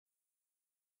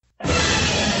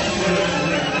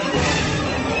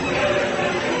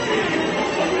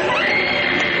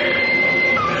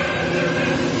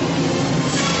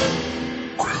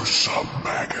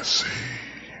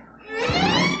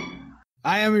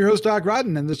am your host, Doc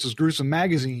Rodden, and this is Gruesome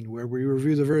Magazine, where we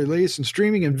review the very latest in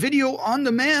streaming and video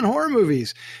on-demand horror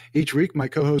movies. Each week, my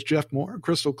co-hosts Jeff Mohr,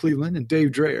 Crystal Cleveland, and Dave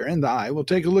Dreher, and I will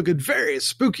take a look at various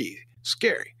spooky,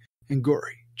 scary, and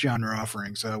gory genre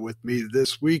offerings. With me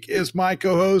this week is my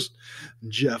co-host,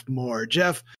 Jeff Mohr.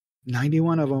 Jeff,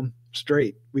 91 of them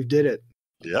straight. We did it.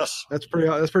 Yes. That's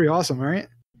pretty awesome, right?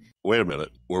 Wait a minute.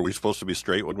 Were we supposed to be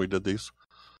straight when we did these?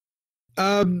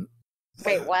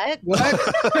 Wait, what? What?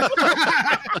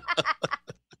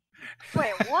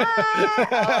 Wait, what?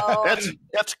 Oh.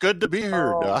 That's good to be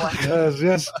here. Oh.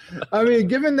 Yes. I mean,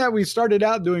 given that we started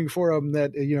out doing 4 of them,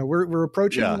 that we're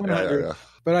approaching 100, yeah.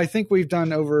 But I think we've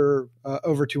done over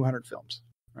 200 films,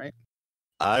 right?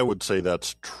 I would say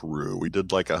that's true. We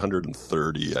did like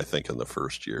 130, I think, in the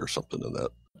first year, something in that.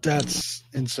 That's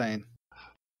insane.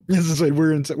 This is like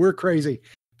we're insane. We're crazy,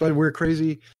 but we're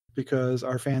crazy because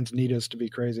our fans need us to be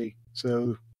crazy.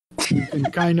 So you can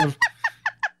kind of.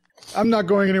 I'm not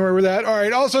going anywhere with that. All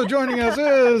right. Also joining us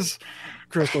is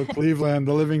Crystal Cleveland,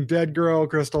 the living dead girl.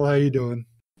 Crystal, how you doing?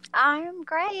 I'm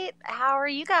great. How are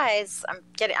you guys?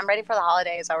 I'm ready for the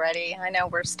holidays already. I know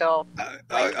we're still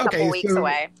a couple weeks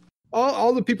away.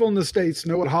 All the people in the States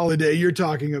know what holiday you're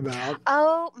talking about.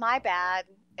 Oh, my bad.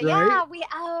 Right?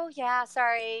 Yeah,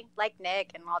 sorry. Like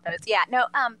Nick and all those. Yeah, no,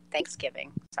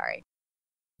 Thanksgiving. Sorry.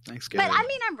 Thanksgiving. But I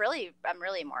mean, I'm really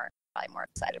probably more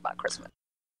excited about Christmas.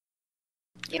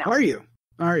 You know. Are you?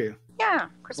 Yeah,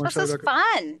 Christmas is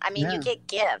fun. I mean, you get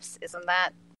gifts. Isn't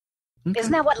that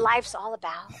what life's all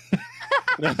about?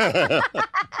 I'm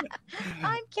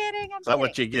kidding. It's not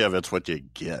what you give, it's what you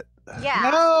get. Yeah.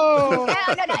 No. No.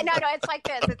 It's like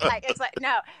this. It's like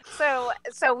no.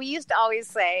 So we used to always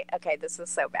say, okay, this is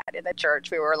so bad in the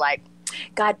church. We were like,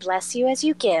 God bless you as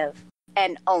you give,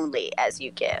 and only as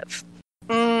you give.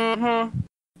 Mm-hmm.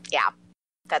 Yeah,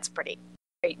 that's pretty.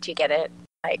 Do you get it?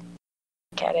 Like,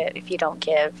 get it? If you don't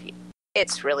give,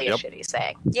 it's really a shitty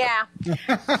saying. Yeah.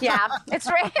 Yeah.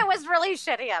 It was really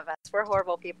shitty of us. We're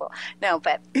horrible people. No,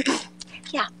 but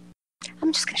yeah.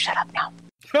 I'm just gonna shut up now.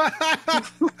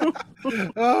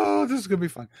 Oh, this is gonna be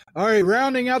fun. All right,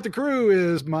 rounding out the crew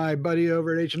is my buddy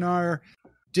over at H&R,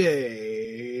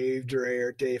 Dave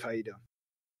Dreher. Dave, how you doing?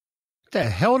 What the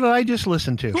hell did I just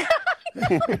listen to?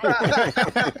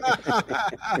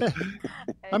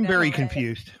 I'm very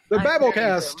confused. The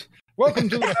Babblecast. Welcome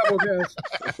to the Babblecast.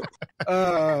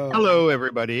 Hello,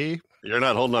 everybody. You're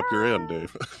not holding up your end,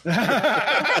 Dave.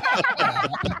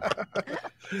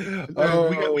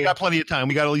 We got plenty of time.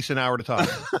 We got at least an hour to talk.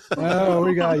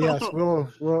 Yes.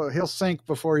 He'll sink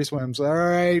before he swims. All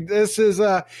right. This is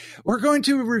we're going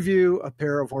to review a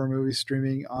pair of horror movies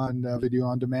streaming on video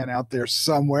on demand out there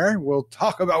somewhere. We'll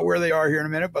talk about where they are here in a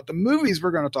minute, but the movies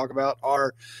we're going to talk about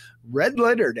are Red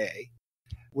Letter Day,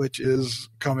 which is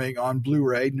coming on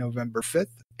Blu-ray November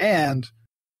 5th, and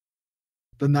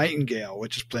The Nightingale,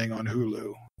 which is playing on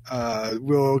Hulu.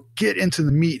 We'll get into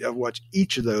the meat of what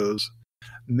each of those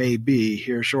may be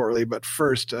here shortly. But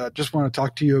first, just want to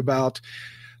talk to you about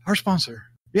our sponsor.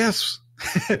 Yes,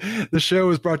 the show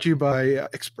is brought to you by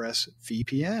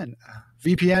ExpressVPN.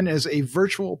 VPN is a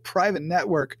virtual private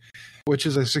network, which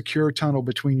is a secure tunnel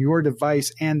between your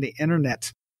device and the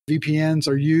internet. VPNs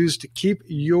are used to keep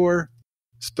your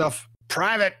stuff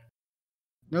private.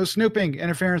 No snooping,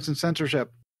 interference, and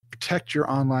censorship. Protect your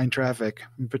online traffic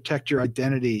and protect your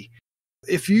identity.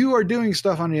 If you are doing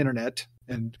stuff on the internet,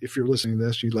 and if you're listening to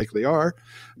this, you likely are,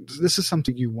 this is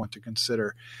something you want to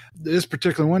consider. This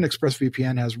particular one,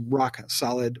 ExpressVPN, has rock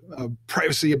solid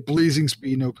privacy at blazing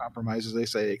speed, no compromises. They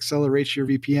say accelerates your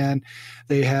VPN.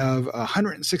 They have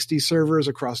 160 servers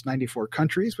across 94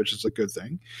 countries, which is a good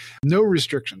thing. No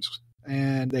restrictions.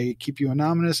 And they keep you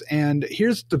anonymous. And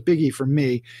here's the biggie for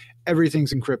me.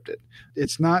 Everything's encrypted.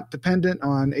 It's not dependent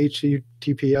on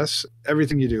HTTPS.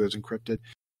 Everything you do is encrypted.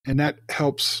 And that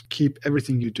helps keep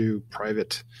everything you do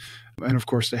private. And of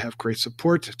course, they have great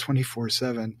support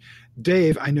 24/7.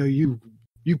 Dave, I know you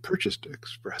purchased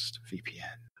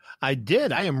ExpressVPN. I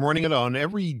did. I am running it on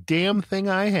every damn thing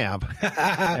I have.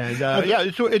 And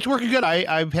it's working good.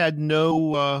 I've had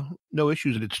no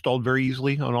issues. It installed very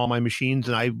easily on all my machines.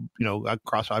 And I've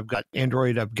got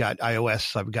Android, I've got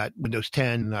iOS, I've got Windows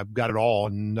 10, I've got it all.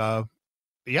 And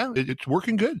it's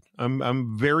working good.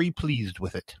 I'm very pleased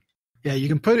with it. Yeah, you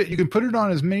can put it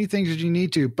on as many things as you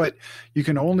need to, but you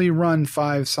can only run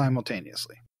 5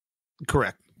 simultaneously.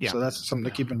 Correct. Yeah. So that's something to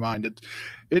keep in mind.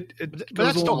 But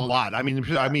that's still a lot. I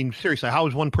mean, seriously, how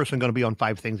is one person going to be on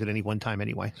 5 things at any one time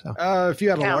anyway? So if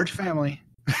you had a large family.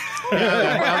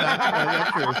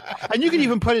 That's true. And you can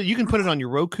even put it on your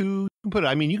Roku.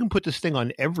 You can put this thing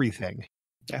on everything.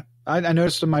 Yeah, I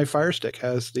noticed my Fire Stick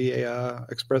has the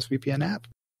ExpressVPN app.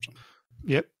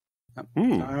 Yep. All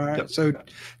right, so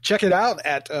check it out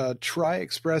at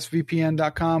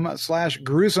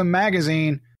tryexpressvpn.com/gruesome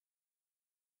magazine.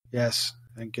 Yes,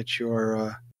 and get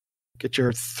your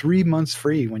 3 months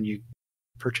free when you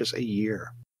purchase a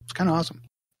year. It's kind of awesome.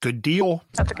 Good deal.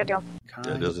 That's a good deal.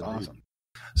 Kind of awesome.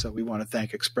 So we want to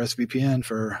thank ExpressVPN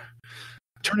for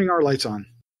turning our lights on.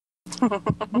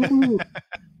 Woo.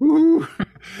 Woo.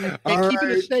 And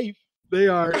keeping us safe. They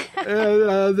are.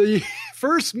 The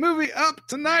first movie up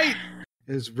tonight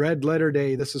is Red Letter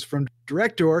Day. This is from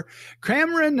director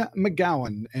Cameron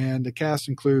Macgowan, and the cast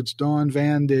includes Dawn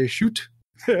Van de Schoot.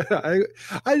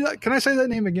 Can I say that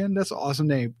name again? That's an awesome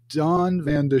name. Dawn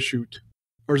Van de Schoot.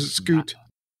 Or is it Scoot?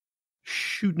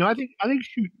 Shoot. No, I think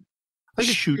Shoot. I think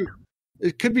it's Shoot.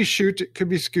 It could be Shoot. It could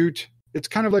be Scoot. It's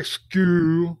kind of like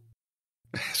Scoot.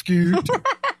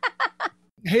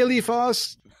 Haley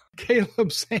Foss,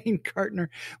 Caleb Zane Cartner.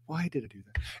 Why did I do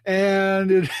that?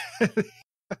 And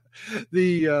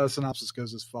the synopsis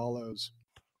goes as follows.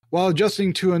 While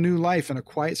adjusting to a new life in a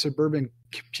quiet suburban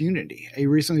community, a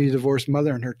recently divorced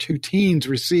mother and her 2 teens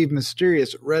receive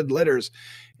mysterious red letters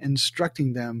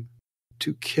instructing them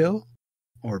to kill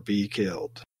or be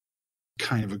killed.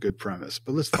 Kind of a good premise,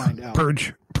 but let's find out.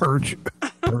 Purge.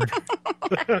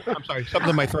 I'm sorry, something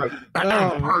in my throat.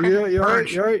 You're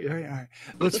right.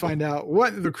 Let's find out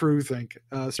what the crew think.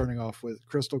 Starting off with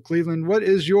Crystal Cleveland, what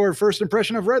is your first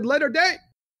impression of Red Letter Day?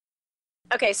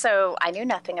 Okay, so I knew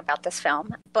nothing about this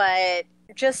film, but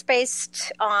just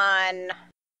based on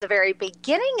the very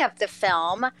beginning of the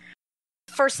film,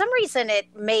 for some reason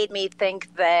it made me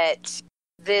think that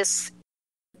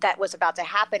that was about to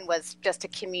happen was just a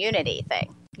community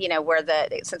thing, where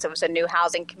since it was a new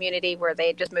housing community where they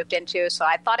had just moved into. So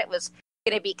I thought it was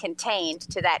going to be contained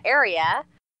to that area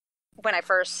when I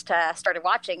first started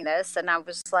watching this. And I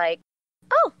was like,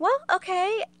 oh, well,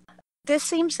 okay, this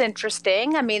seems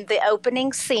interesting. I mean, the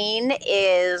opening scene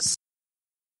is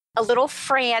a little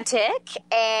frantic,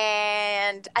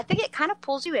 and I think it kind of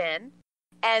pulls you in.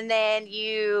 And then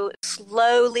you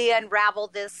slowly unravel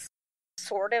this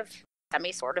sort of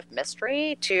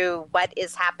mystery to what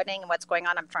is happening and what's going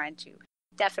on. I'm trying to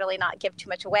definitely not give too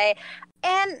much away.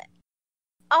 And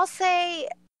I'll say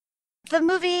the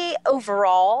movie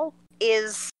overall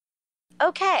is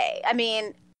okay. I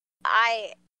mean,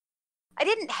 I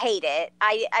didn't hate it.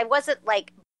 I wasn't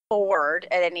like bored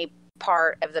at any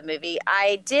part of the movie.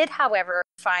 I did, however,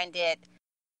 find it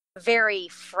very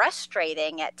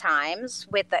frustrating at times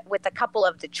with a couple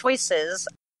of the choices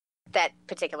that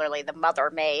particularly the mother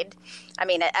made. I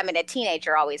mean, a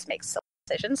teenager always makes silly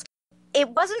decisions. It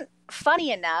wasn't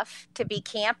funny enough to be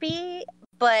campy,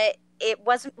 but it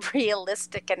wasn't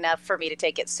realistic enough for me to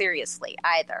take it seriously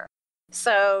either.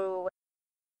 So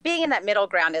being in that middle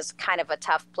ground is kind of a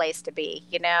tough place to be,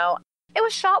 It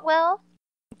was shot well.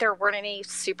 There weren't any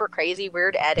super crazy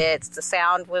weird edits. The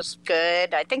sound was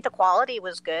good. I think the quality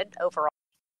was good overall.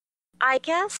 I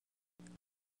guess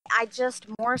I just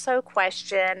more so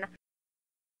question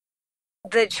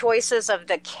the choices of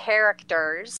the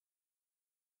characters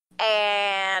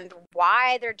and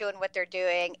why they're doing what they're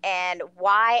doing and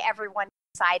why everyone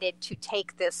decided to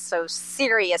take this so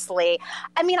seriously.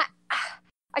 I mean,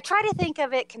 I try to think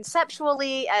of it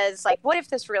conceptually as like, what if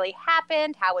this really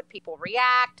happened? How would people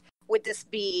react? Would this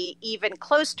be even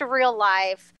close to real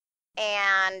life?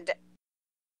 And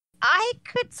I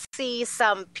could see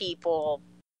some people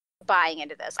buying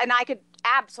into this. And I could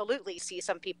absolutely see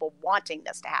some people wanting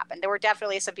this to happen. There were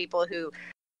definitely some people who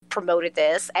promoted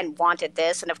this and wanted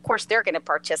this. And of course, they're going to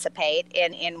participate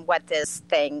in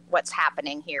what's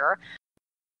happening here.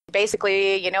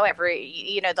 Basically,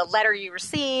 the letter you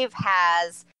receive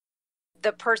has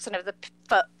the person of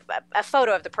a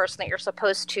photo of the person that you're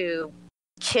supposed to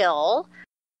kill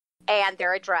and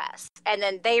their address. And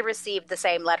then they receive the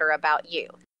same letter about you.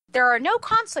 There are no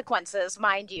consequences,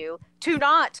 mind you, to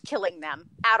not killing them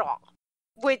at all,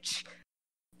 which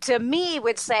to me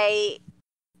would say,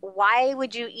 why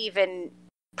would you even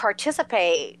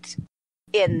participate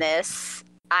in this?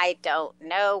 I don't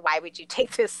know. Why would you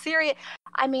take this serious?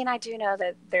 I mean, I do know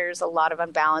that there's a lot of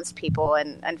unbalanced people,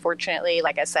 and unfortunately,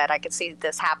 like I said, I could see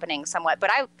this happening somewhat,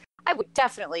 but I would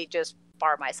definitely just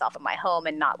bar myself in my home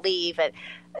and not leave. And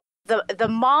the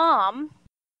mom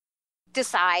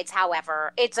decides,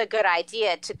 however, it's a good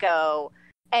idea to go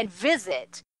and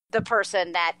visit the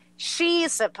person that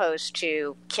she's supposed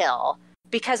to kill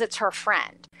because it's her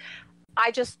friend.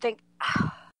 I just think,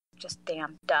 just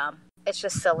damn dumb. It's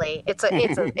just silly. That's a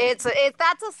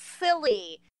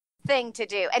silly thing to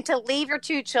do. And to leave your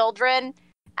 2 children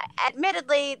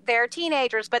admittedly, they're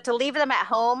teenagers, but to leave them at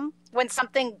home when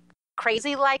something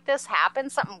crazy like this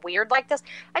happens, something weird like this,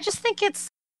 I just think it's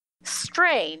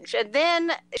strange. And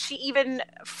then she even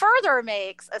further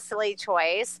makes a silly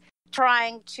choice,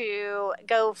 trying to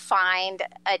go find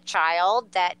a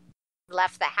child that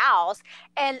left the house.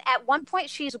 And at one point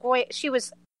she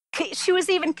was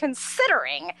even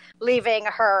considering leaving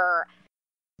her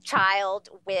child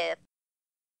with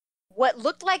what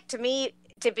looked like to me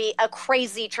to be a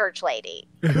crazy church lady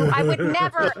who I would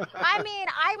never,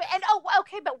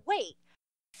 okay, but wait.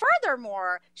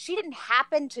 Furthermore, she didn't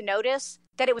happen to notice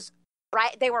that it was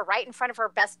right. They were right in front of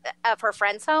her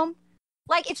friend's home.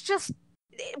 Like, it's just,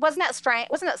 wasn't that strange?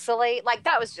 Wasn't that silly? Like,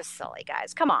 that was just silly,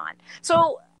 guys. Come on.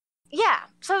 So, yeah.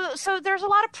 So there's a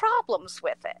lot of problems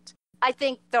with it. I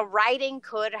think the writing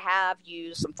could have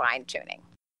used some fine tuning.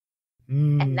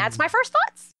 And that's my first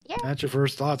thoughts. Yeah. That's your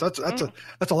first thoughts. That's a lot.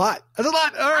 That's a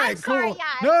lot. All right, cool. Sorry,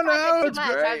 yeah, No, it's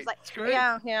great. I was like, it's great.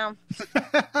 Yeah.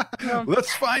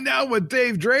 Let's find out what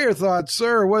Dave Dreher thought.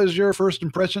 Sir, what is your first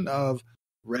impression of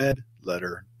Red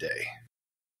Letter Day?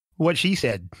 What she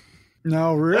said.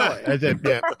 No, really. I did,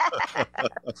 yeah.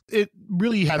 It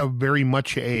really had a very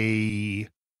much a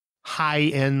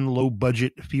high-end,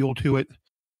 low-budget feel to it.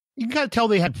 You can kind of tell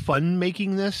they had fun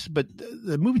making this, but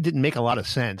the movie didn't make a lot of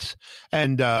sense.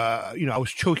 And, I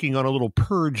was choking on a little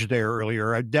Purge there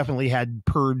earlier. I definitely had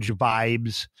Purge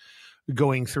vibes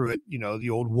going through it. The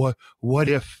old, what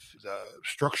if the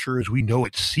structure as we know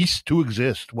it ceased to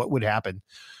exist? What would happen?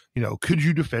 Could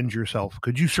you defend yourself?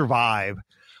 Could you survive?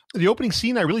 The opening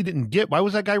scene I really didn't get. Why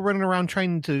was that guy running around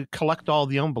trying to collect all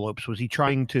the envelopes? Was he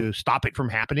trying to stop it from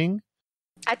happening?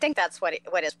 I think that's what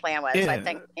his plan was. Yeah. I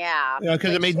think, yeah.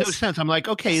 Because it made no sense. I'm like,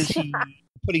 okay, is he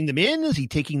putting them in? Is he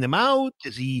taking them out?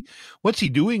 What's he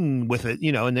doing with it?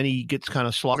 And then he gets kind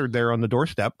of slaughtered there on the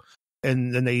doorstep,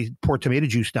 and then they pour tomato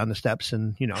juice down the steps,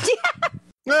 and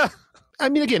I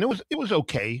mean, again, it was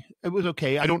okay. It was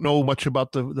okay. I don't know much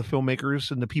about the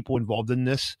filmmakers and the people involved in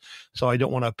this, so I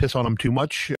don't want to piss on them too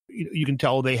much. You can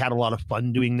tell they had a lot of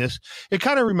fun doing this. It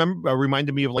kind of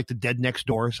reminded me of like The Dead Next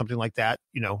Door or something like that.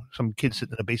 Some kids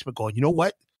sitting in a basement going, you know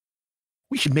what?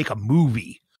 We should make a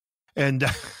movie. And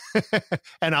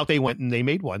and out they went and they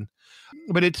made one.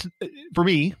 But it's, for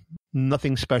me,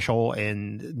 nothing special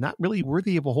and not really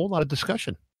worthy of a whole lot of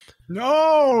discussion.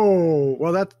 No.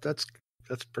 Well, that's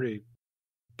pretty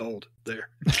bold there.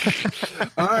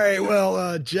 All right.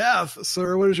 Well, Jeff,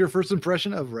 sir, what is your first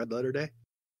impression of Red Letter Day?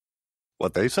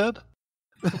 What they said?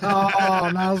 Oh,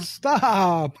 now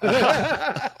stop.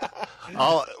 I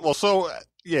thought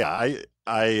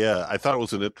it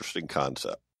was an interesting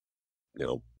concept,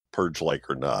 Purge like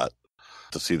or not,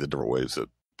 to see the different ways that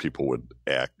people would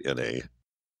act in a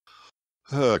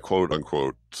quote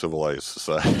unquote civilized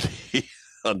society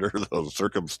under those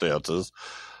circumstances.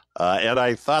 And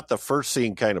I thought the first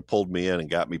scene kind of pulled me in and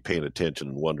got me paying attention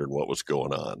and wondering what was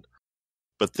going on.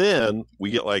 But then we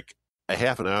get like a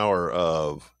half an hour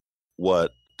of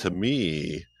what to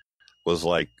me was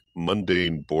like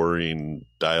mundane, boring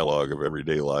dialogue of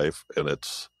everyday life. And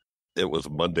it was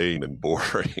mundane and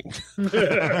boring.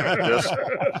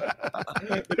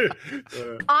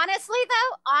 Honestly,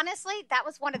 that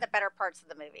was one of the better parts of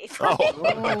the movie.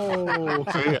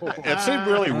 It seemed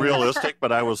really realistic,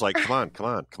 but I was like, come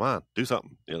on, do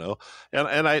something,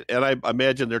 And I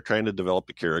imagine they're trying to develop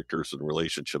the characters and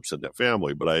relationships in that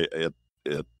family, but it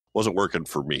wasn't working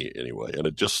for me anyway. And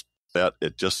it just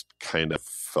kind of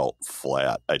felt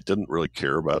flat. I didn't really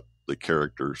care about the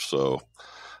characters, so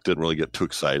didn't really get too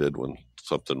excited when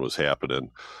something was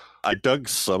happening. I dug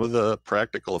some of the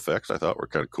practical effects I thought were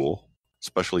kind of cool,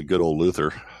 especially good old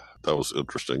Luther. That was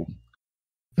interesting.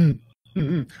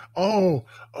 Mm-hmm. Oh.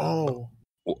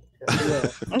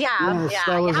 Yeah.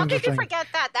 How could you forget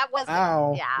that? That was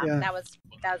yeah. That was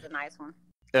a nice one.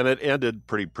 And it ended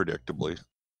pretty predictably.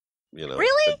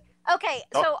 Really? Okay,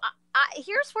 so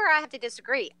here's where I have to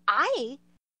disagree. I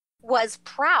was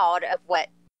proud of what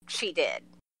she did.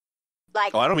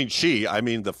 Like, I don't mean she. I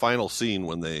mean the final scene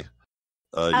when they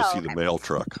see the mail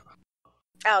truck.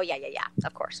 Oh yeah.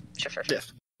 Of course, sure.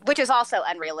 Yes. Which is also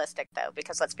unrealistic, though,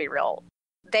 because let's be real,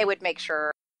 they would make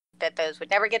sure that those would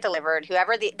never get delivered.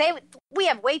 We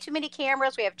have way too many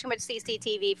cameras. We have too much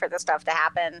CCTV for this stuff to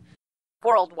happen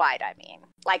worldwide. I mean,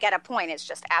 like at a point, it's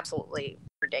just absolutely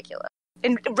ridiculous.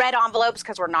 In red envelopes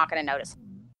because we're not going to notice.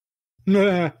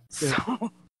 Yeah.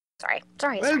 So, sorry.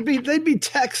 They'd be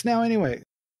text now anyway.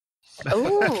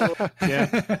 Ooh.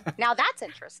 Yeah. Now that's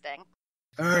interesting.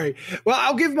 All right. Well,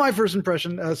 I'll give my first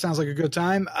impression. Sounds like a good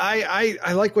time.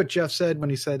 I like what Jeff said when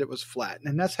he said it was flat,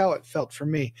 and that's how it felt for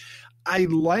me. I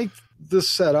liked the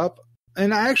setup,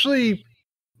 and I actually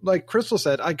like Crystal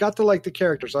said, I got to like the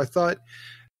characters. I thought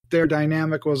their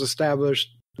dynamic was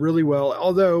established really well,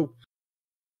 although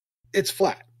it's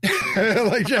flat.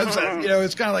 Like Jeff said,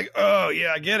 it's kind of like, oh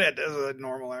yeah, I get it. This is a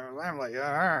normal. I'm like,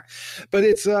 but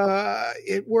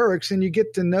it works, and you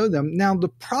get to know them. Now, the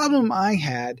problem I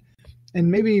had,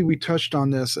 and maybe we touched on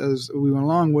this as we went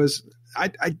along, was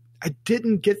I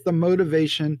didn't get the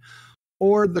motivation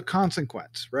or the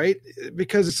consequence, right?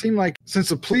 Because it seemed like since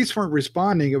the police weren't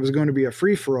responding, it was going to be a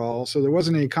free-for-all, so there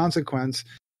wasn't any consequence,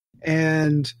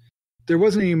 and there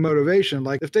wasn't any motivation.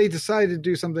 Like if they decided to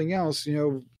do something else,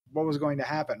 what was going to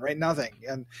happen, right? Nothing.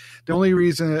 And the only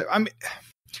reason, it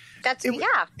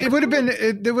would have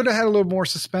been, they would have had a little more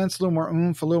suspense, a little more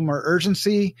oomph, a little more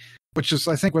urgency, which is,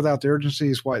 I think, without the urgency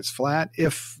is why it's flat.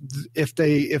 If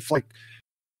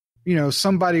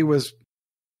somebody was,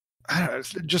 I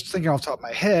don't know, just thinking off the top of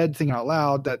my head, thinking out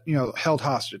loud that, held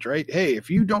hostage, right? Hey, if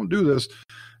you don't do this,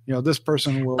 this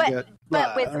person will get.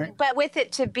 But with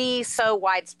it to be so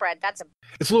widespread,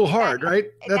 it's a little hard, right?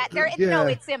 No,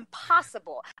 it's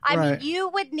impossible. I mean, you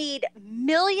would need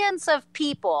millions of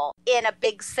people in a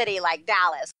big city like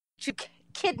Dallas to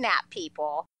kidnap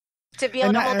people to be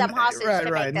able to hold them hostage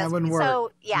to make this.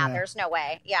 So there's no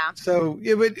way. Yeah. So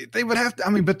they would have to.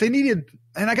 I mean, but they needed,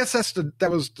 and I guess that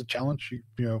was the challenge,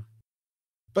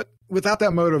 But without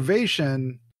that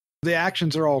motivation, the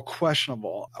actions are all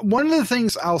questionable. One of the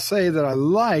things I'll say that I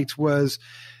liked was,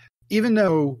 even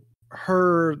though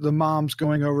the mom's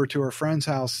going over to her friend's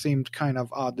house seemed kind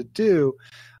of odd to do,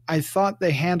 I thought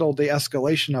they handled the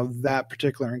escalation of that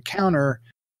particular encounter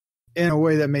in a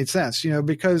way that made sense,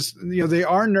 because, they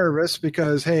are nervous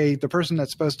because, hey, the person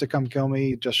that's supposed to come kill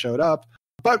me just showed up,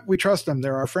 but we trust them.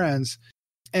 They're our friends.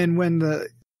 And when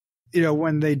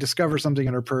when they discover something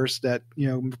in her purse that,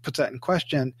 puts that in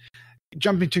question,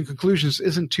 jumping to conclusions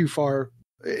isn't too hard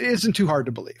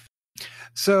to believe.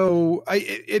 So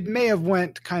it may have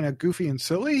went kind of goofy and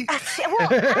silly. Well,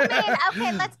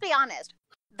 okay, let's be honest.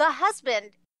 The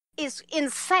husband is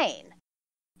insane.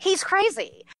 He's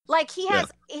crazy. Like he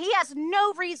has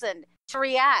no reason to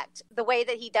react the way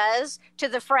that he does to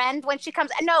the friend when she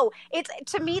comes. No,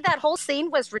 to me, that whole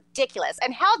scene was ridiculous.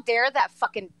 And how dare that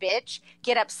fucking bitch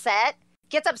gets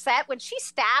upset when she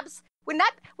stabs. When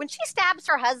she stabs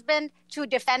her husband to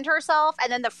defend herself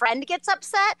and then the friend gets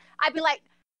upset, I'd be like,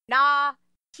 nah,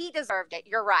 he deserved it.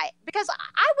 You're right. Because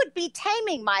I would be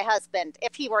taming my husband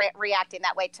if he were reacting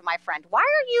that way to my friend. Why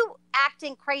are you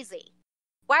acting crazy?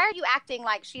 Why are you acting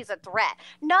like she's a threat?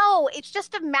 No, it's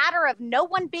just a matter of no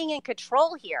one being in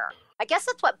control here. I guess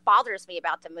that's what bothers me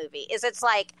about the movie, is it's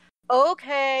like,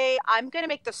 okay, I'm going to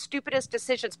make the stupidest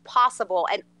decisions possible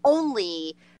and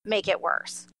only make it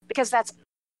worse. Because that's...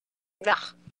 Ugh.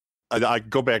 I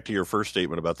go back to your first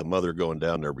statement about the mother going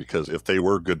down there, because if they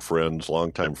were good friends,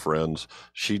 longtime friends,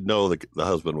 she'd know that the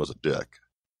husband was a dick.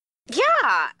 Yeah.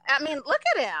 I mean, look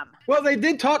at him. Well, they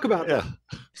did talk about that.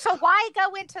 So why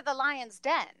go into the lion's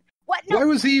den? What? No, why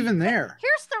was he even there?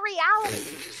 Here's the reality.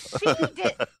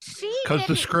 Because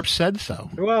the script said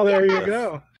so. Well, there you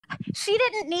go. She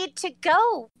didn't need to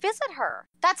go visit her.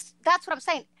 That's what I'm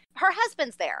saying. Her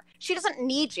husband's there. She doesn't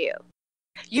need you.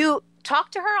 You talk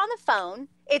to her on the phone.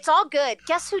 It's all good.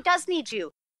 Guess who does need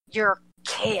you? Your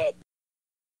kid.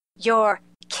 Your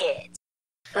kids.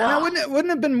 Now, wouldn't it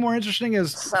have been more interesting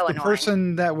as the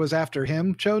person that was after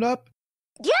him showed up?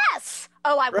 Yes.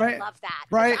 Oh, I would have loved that.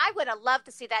 Right. I would have loved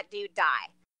to see that dude die.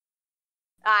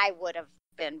 I would have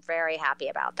been very happy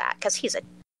about that because he's a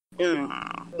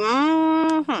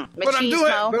machismo. But I'm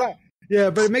doing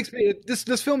it. But it makes me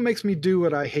this film makes me do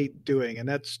what I hate doing, and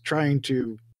that's trying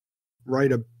to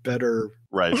write a better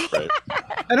right.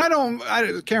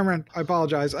 And Cameron, I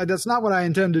apologize. That's not what I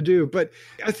intend to do. But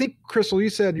I think, Crystal, you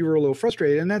said you were a little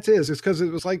frustrated, and it's because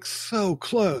it was like so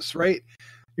close, right?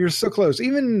 You're so close.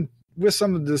 Even with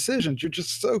some of the decisions, you're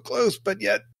just so close, but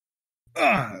yet,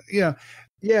 and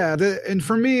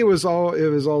for me, it was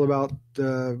all about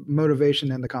the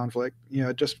motivation and the conflict.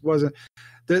 It just wasn't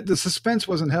the suspense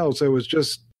wasn't held, so it was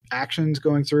just actions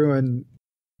going through, and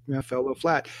fell a little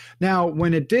flat. Now,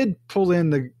 when it did pull in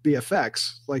the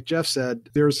effects, like Jeff said,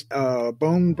 there's a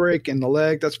bone break in the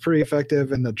leg that's pretty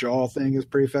effective, and the jaw thing is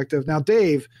pretty effective. Now,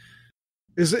 Dave,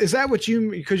 is that what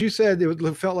because you said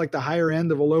it felt like the higher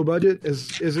end of a low budget?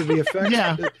 Is it the effects?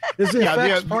 Yeah. Is the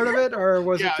effects part of it, or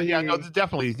was it?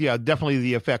 Definitely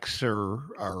the effects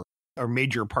are a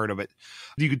major part of it.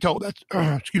 You could tell that's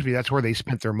that's where they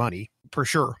spent their money for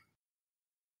sure.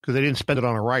 Because they didn't spend it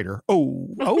on a writer.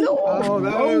 Cameron.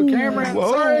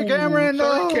 Sorry, Cameron.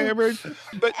 Sorry, Cameron.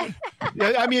 But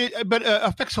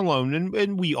effects alone,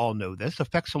 and we all know this,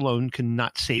 effects alone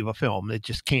cannot save a film. It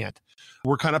just can't.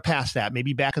 We're kind of past that.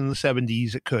 Maybe back in the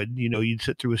 70s it could. You'd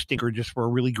sit through a stinker just for a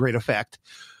really great effect.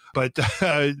 But did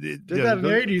that in the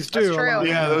 80s too. True.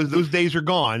 Yeah, those days are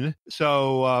gone.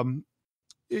 So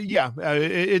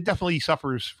it definitely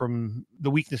suffers from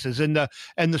the weaknesses, and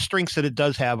the strengths that it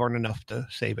does have aren't enough to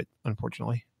save it,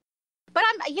 unfortunately. But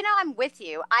I'm with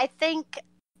you. I think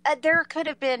there could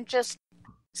have been just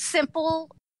simple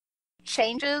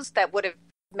changes that would have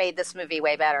made this movie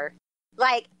way better.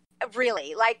 Like,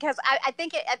 really, like, because I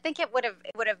think it would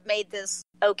have made this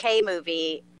okay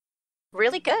movie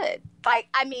really good. Like,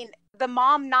 I mean, the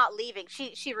mom not leaving,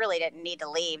 she really didn't need to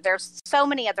leave. There's so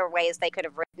many other ways they could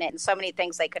have written it and so many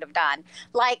things they could have done.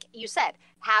 Like you said,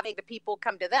 having the people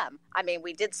come to them. I mean,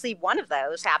 we did see one of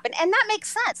those happen, and that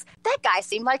makes sense. That guy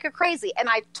seemed like a crazy, and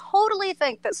I totally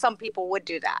think that some people would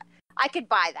do that. I could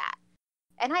buy that.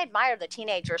 And I admire the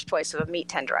teenager's choice of a meat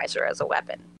tenderizer as a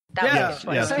weapon. Yeah.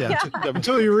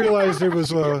 Until you realized it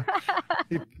was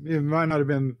it might not have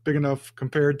been big enough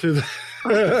compared to the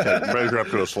measure up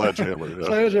to a sledgehammer. Yeah.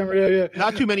 Sledgehammer, yeah.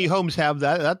 Not too many homes have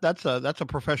that. That's a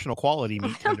professional quality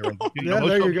meat tender.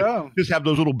 There you go. Just have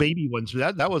those little baby ones.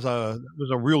 That was a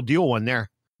real deal one there.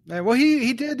 Yeah, well,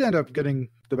 he did end up getting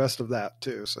the best of that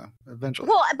too. So eventually.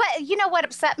 Well, but you know what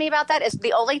upset me about that is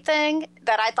the only thing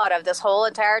that I thought of this whole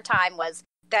entire time was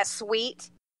that sweet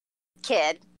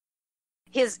kid.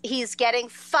 He's getting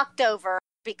fucked over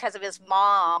because of his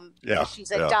mom. Yeah,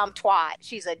 she's a dumb twat.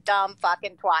 She's a dumb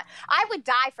fucking twat. I would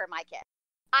die for my kid.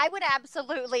 I would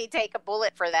absolutely take a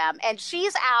bullet for them. And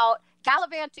she's out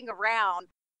gallivanting around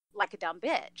like a dumb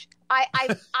bitch. I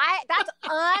that's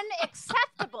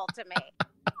unacceptable to me.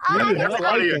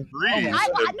 Everybody agrees. No,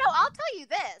 I'll tell you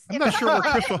this. I'm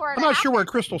not sure where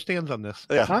Crystal stands on this.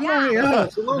 Yeah.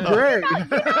 It's a little gray. You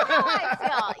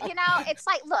know how I feel. It's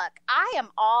like, look, I am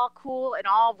all cool and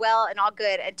all well and all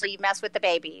good until you mess with the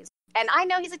babies. And I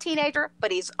know he's a teenager,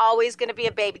 but he's always going to be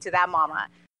a baby to that mama.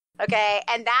 Okay?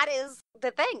 And that is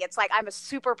the thing. It's like I'm a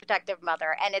super protective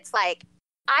mother. And it's like,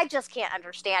 I just can't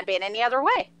understand being any other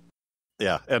way.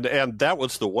 Yeah. And that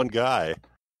was the one guy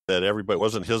that everybody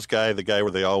wasn't his guy, the guy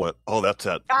where they all went, oh, that's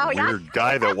that weird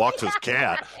guy that walks his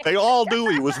cat. They all knew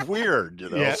he was weird,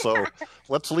 Yeah. So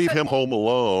let's leave him home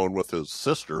alone with his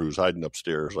sister who's hiding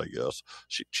upstairs, I guess.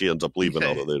 She ends up leaving,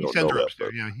 although they don't know that.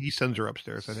 Upstairs. Yeah, he sends her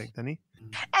upstairs, I think, doesn't he?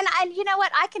 And you know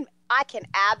what? I can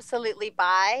absolutely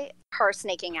buy her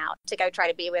sneaking out to go try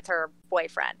to be with her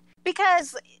boyfriend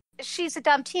because she's a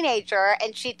dumb teenager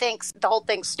and she thinks the whole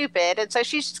thing's stupid, and so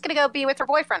she's just going to go be with her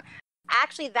boyfriend.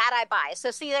 Actually, that I buy.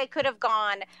 So, see, they could have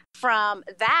gone from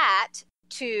that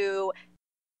from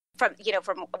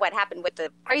what happened with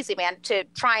the crazy man to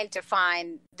trying to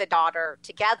find the daughter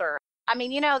together. I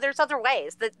mean, there's other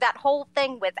ways. That whole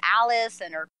thing with Alice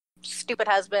and her stupid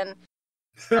husband,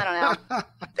 I don't know.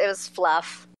 It was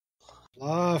fluff.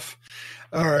 Fluff.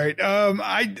 All right.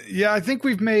 I think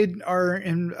we've made our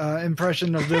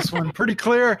impression of this one pretty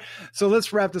clear. So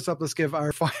let's wrap this up. Let's give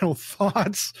our final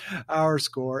thoughts, our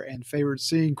score, and favorite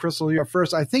scene. Crystal, you're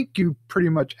first. I think you pretty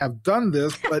much have done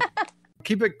this, but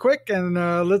keep it quick and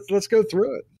let's go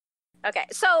through it. Okay.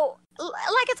 So, like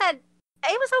I said,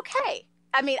 it was okay.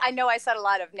 I mean, I know I said a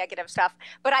lot of negative stuff,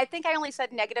 but I think I only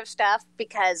said negative stuff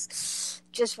because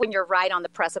just when you're right on the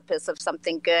precipice of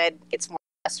something good, it's more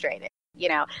frustrating.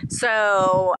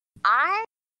 So I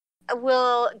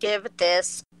will give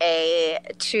this a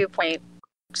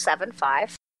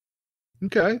 2.75.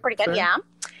 Okay. Pretty good, fair. yeah.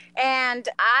 And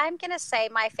I'm going to say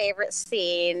my favorite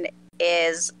scene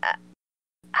is,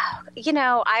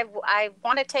 I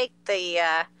want to take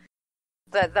the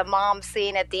mom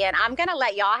scene at the end. I'm going to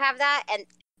let y'all have that, and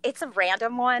it's a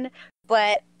random one,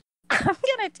 but I'm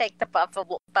going to take the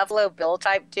Buffalo Bill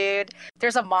type dude.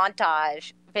 There's a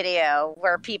montage video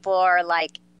where people are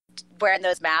like wearing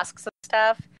those masks and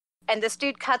stuff, and this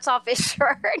dude cuts off his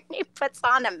shirt and he puts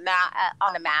on a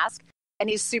mask, and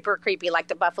he's super creepy, like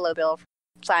the Buffalo Bill from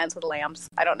Silence of the Lambs.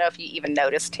 I don't know if you even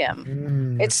noticed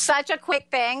him. It's such a quick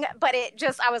thing, but I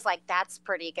was like, that's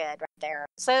pretty good right there.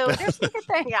 So there's a good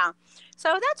thing, yeah.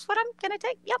 So that's what I'm gonna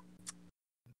take. Yep.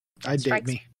 I dig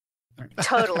me.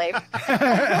 Totally. The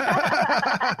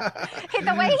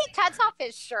way he cuts off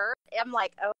his shirt, I'm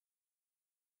like, oh,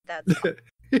 that's.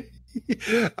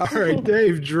 All right,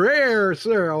 Dave Dreher,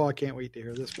 sir. Oh, I can't wait to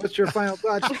hear this. What's your final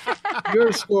thoughts,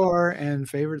 your score, and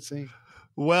favorite scene?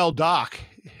 Well, Doc,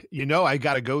 I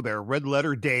got to go there. Red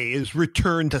Letter Day is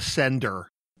Return to Sender.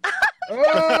 Yeah.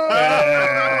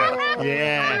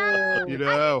 I didn't even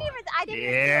see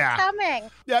it coming.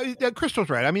 Yeah, Crystal's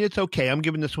right. I mean, it's okay. I'm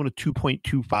giving this one a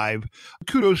 2.25.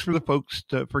 Kudos for the folks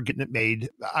for getting it made.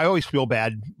 I always feel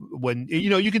bad when,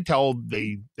 you can tell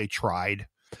they tried.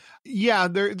 Yeah,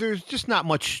 there's just not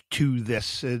much to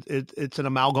this. It's an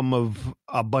amalgam of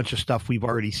a bunch of stuff we've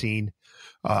already seen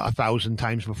 1,000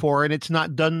 times before, and it's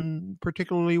not done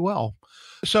particularly well.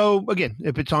 So again,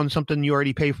 if it's on something you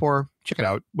already pay for, check it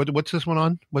out. What's this one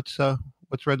on? What's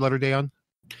Red Letter Day on?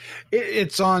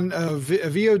 It's on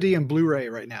VOD and Blu-ray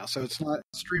right now, so it's not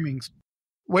streaming.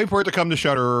 Wait for it to come to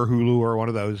Shudder or Hulu or one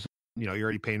of those. You're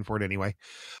already paying for it anyway.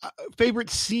 Favorite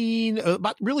scene,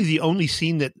 about really the only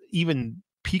scene that even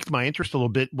piqued my interest a little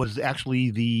bit was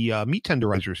actually the meat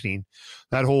tenderizer scene.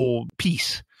 That whole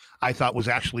piece I thought was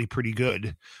actually pretty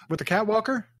good. With the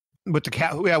catwalker? With the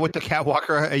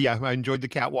catwalker. Yeah, I enjoyed the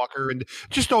catwalker and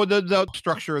just the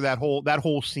structure of that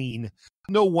whole scene.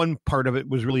 No one part of it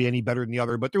was really any better than the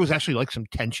other, but there was actually like some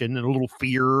tension and a little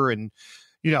fear, and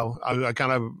I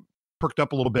kind of perked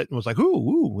up a little bit and was like,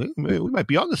 ooh, we might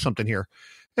be onto something here.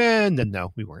 And then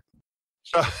no, we weren't.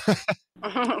 So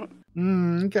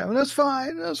okay, well, that's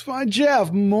fine. That's fine. Jeff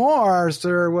Mohr,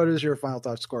 sir, what is your final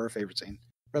thought, score, or favorite scene?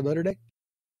 Red Letter Day?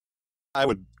 I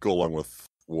would go along with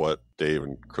what Dave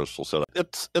and Crystal said.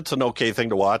 It's an okay thing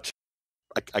to watch.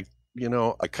 I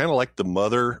kind of like the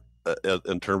mother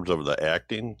in terms of the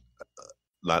acting,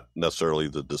 not necessarily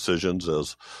the decisions,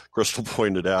 as Crystal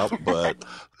pointed out, but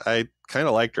I kind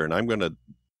of liked her, and I'm going to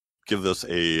give this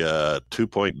a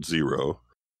 2.0.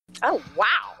 Oh, wow.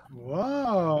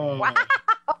 Whoa. Wow.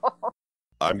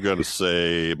 I'm going to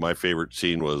say my favorite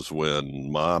scene was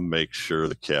when Mom makes sure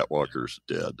the catwalker's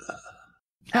dead.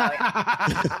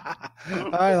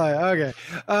 I like, okay.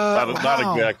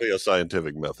 Not exactly a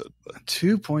scientific method. But.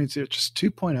 2.0, just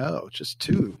 2.0, just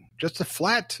 2. Just a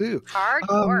flat 2.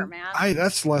 Hardcore, man.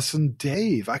 That's less than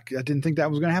Dave. I didn't think that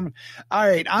was going to happen. All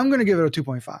right, I'm going to give it a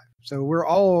 2.5. So we're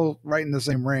all right in the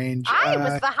same range. I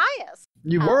was the highest.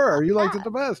 You were. You liked it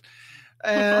the best.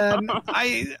 And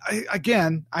I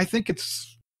think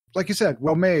it's, like you said,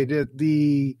 well made.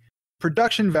 The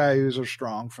production values are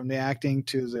strong, from the acting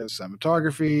to the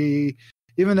cinematography.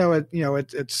 Even though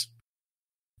the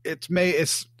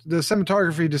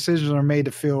cinematography decisions are made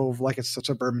to feel like it's a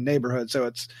suburban neighborhood,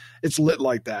 so it's lit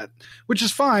like that, which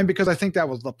is fine because I think that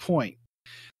was the point.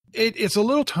 It's a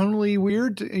little tonally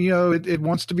weird, it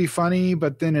wants to be funny,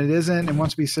 but then it isn't. It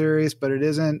wants to be serious, but it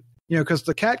isn't. Because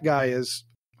the cat guy is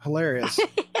hilarious,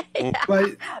 yeah.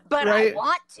 but right? I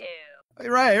want to.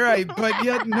 Right, but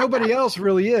yet nobody else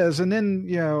really is. And then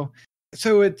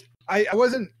so I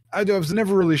was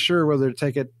never really sure whether to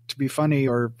take it to be funny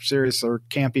or serious or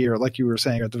campy or like you were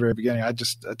saying at the very beginning. I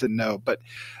didn't know. But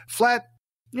flat,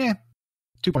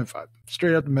 2.5,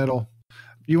 straight up the middle.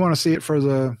 You want to see it for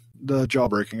the jaw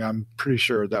breaking? I'm pretty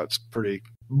sure that's pretty.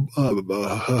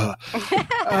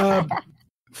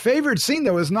 Favorite scene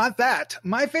though is not that.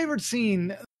 My favorite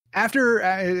scene, after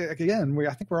again,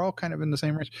 I think we're all kind of in the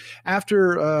same range.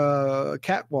 After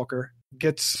Catwalker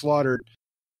gets slaughtered,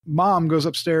 Mom goes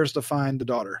upstairs to find the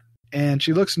daughter, and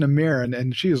she looks in the mirror,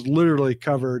 and she is literally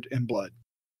covered in blood.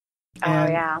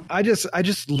 And I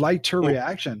just liked her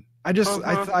reaction. I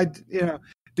the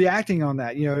acting on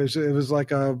that, it was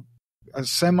like a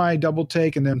semi double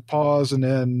take and then pause and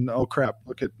then, oh crap,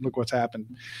 look what's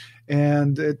happened.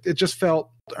 And it just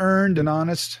felt earned and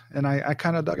honest, and I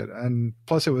kind of dug it. And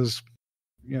plus it was,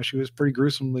 she was pretty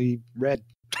gruesomely red.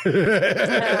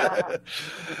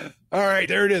 All right,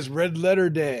 there it is. Red Letter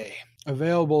Day.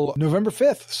 Available November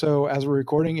 5th. So as we're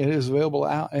recording, it is available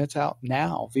out. It's out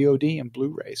now, VOD and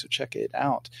Blu-ray. So check it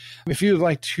out. If you'd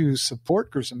like to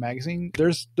support Gruesome Magazine,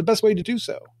 there's the best way to do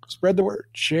so. Spread the word.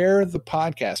 Share the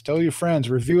podcast. Tell your friends.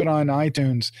 Review it on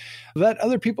iTunes. Let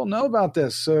other people know about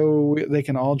this so they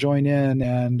can all join in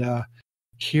and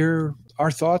hear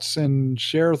our thoughts and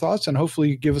share our thoughts, and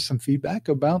hopefully give us some feedback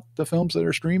about the films that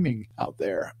are streaming out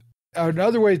there.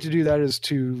 Another way to do that is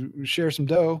to share some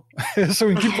dough so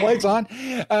we can keep the lights on.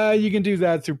 You can do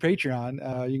that through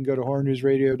Patreon. You can go to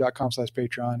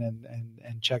horrornewsradio.com/Patreon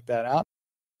and check that out.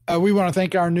 We want to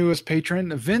thank our newest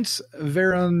patron, Vince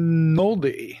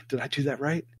Veronoldi. Did I do that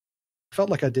right? Felt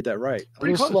like I did that right.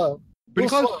 Pretty close. Slow. Pretty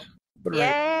close. But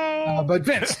Yay! Right. But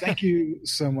Vince, thank you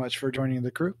so much for joining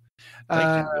the crew.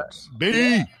 Thank you,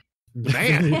 Vince.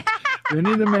 Man.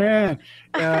 Vinny the man.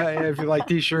 If you like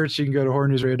t-shirts, you can go to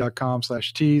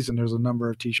horrornewsradio.com/tees, and there's a number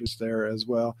of t-shirts there as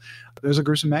well. There's a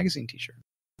Gruesome Magazine t-shirt.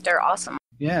 They're awesome.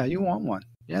 Yeah, you want one.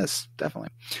 Yes, definitely.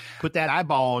 Put that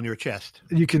eyeball on your chest.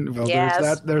 You can. Well,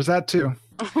 yes. There's that too.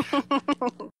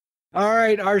 All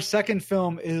right, our second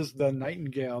film is The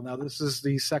Nightingale. Now, this is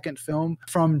the second film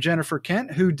from Jennifer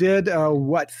Kent, who did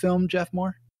what film, Jeff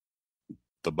Mohr?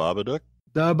 The Babadook.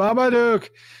 The Babadook.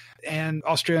 and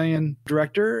Australian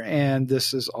director, and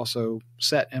this is also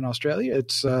set in Australia.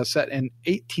 It's set in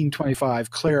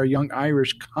 1825. Claire, a young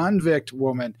Irish convict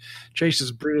woman,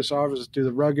 chases British officers through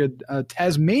the rugged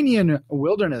Tasmanian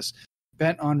wilderness,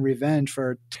 bent on revenge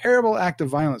for a terrible act of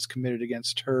violence committed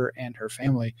against her and her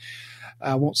family.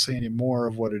 I won't say any more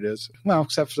of what it is, well,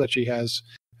 except for that she has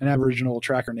an Aboriginal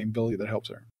tracker named Billy that helps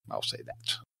her. I'll say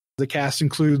that. The cast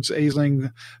includes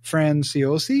Aisling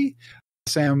Franciosi,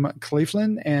 Sam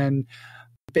Claflin, and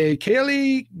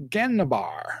Bekele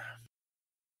Gannabar.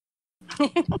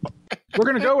 We're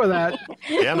going to go with that.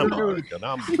 Gannabar.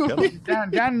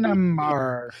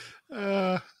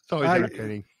 It's always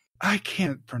entertaining. I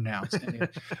can't pronounce any.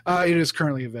 It is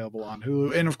currently available on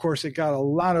Hulu. And, of course, it got a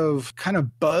lot of kind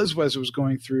of buzz as it was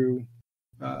going through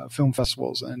film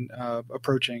festivals and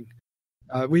approaching.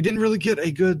 We didn't really get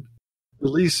a good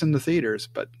release in the theaters,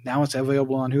 but now it's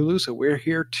available on Hulu, so we're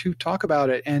here to talk about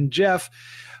it. And Jeff,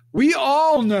 we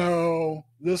all know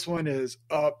this one is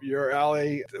up your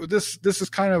alley. This is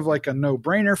kind of like a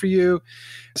no-brainer for you.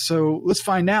 So let's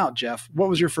find out, Jeff. What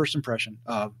was your first impression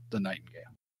of The Nightingale?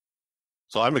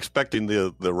 So I'm expecting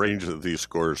the range of these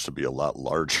scores to be a lot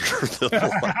larger than the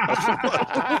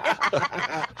last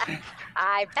one.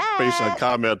 I bet. Based on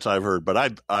comments I've heard,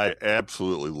 but I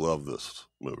absolutely love this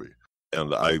movie.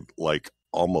 And I like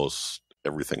almost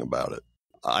everything about it.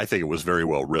 I think it was very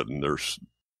well written. There's,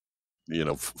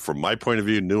 from my point of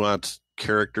view, nuanced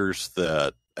characters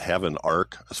that have an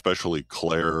arc, especially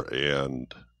Claire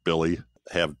and Billy,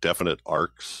 have definite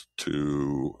arcs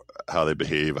to how they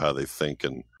behave, how they think,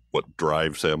 and what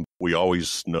drives them. We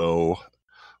always know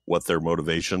what their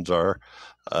motivations are.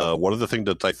 One of the things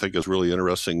that I think is really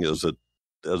interesting is that,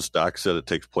 as Doc said, it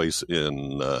takes place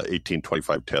in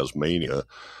 1825 Tasmania.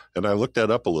 And I looked that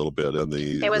up a little bit. And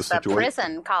it was a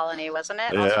prison colony, wasn't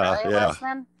it?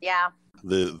 Yeah.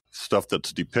 The stuff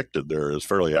that's depicted there is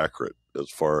fairly accurate as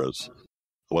far as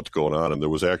what's going on. And there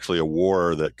was actually a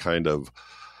war that kind of,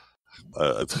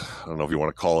 I don't know if you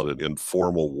want to call it an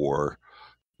informal war,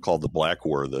 called the Black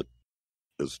War, that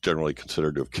is generally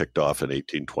considered to have kicked off in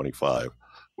 1825,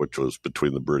 which was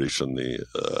between the British and the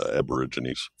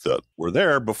Aborigines that were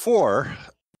there before.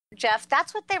 Jeff,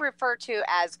 that's what they refer to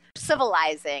as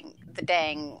civilizing the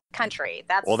dang country.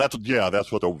 That's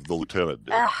what the lieutenant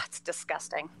did. Ah, it's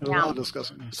disgusting. Yeah,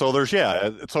 disgusting. So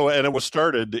and it was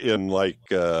started in I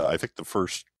think the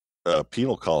first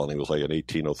penal colony was like in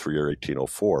 1803 or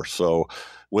 1804. So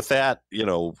with that,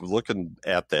 looking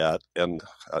at that, and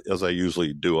as I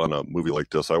usually do on a movie like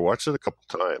this, I watched it a couple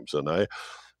times, and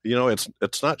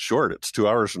it's not short. It's 2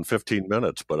 hours and 15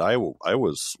 minutes, but I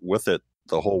was with it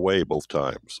the whole way both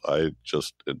times. I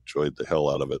just enjoyed the hell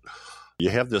out of it. You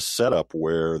have this setup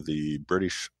where the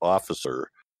British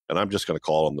officer, and I'm just going to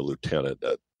call him the lieutenant,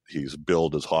 that he's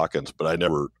billed as Hawkins, but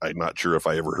I'm not sure if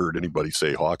I ever heard anybody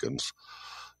say Hawkins.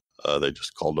 They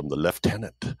just called him the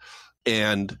lieutenant.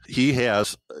 And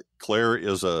Claire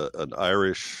is an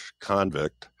Irish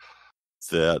convict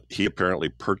that he apparently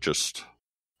purchased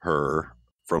her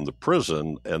from the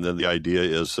prison. And then the idea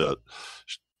is that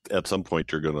at some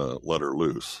point you're going to let her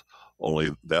loose.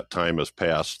 Only that time has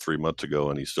passed 3 months ago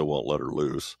and he still won't let her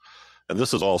loose. And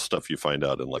this is all stuff you find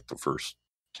out in like the first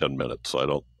 10 minutes. So I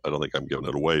don't think I'm giving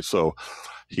it away. So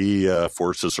he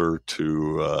forces her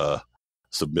to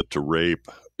submit to rape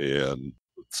and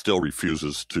still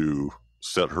refuses to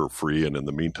set her free. And in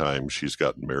the meantime, she's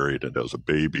gotten married and has a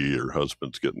baby. Her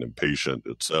husband's getting impatient,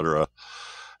 etc.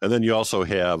 And then you also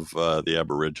have the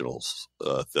Aboriginals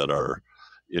that are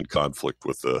in conflict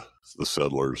with the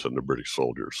settlers and the British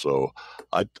soldiers. So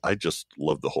I just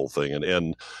love the whole thing.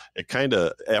 And it kind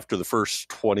of, after the first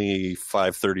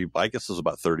 25, 30, I guess it's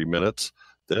about 30 minutes,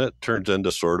 then it turns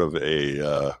into sort of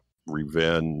a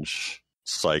revenge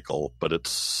cycle. But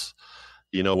it's,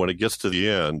 when it gets to the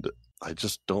end, I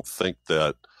just don't think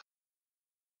that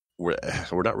we're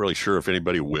not really sure if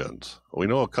anybody wins. We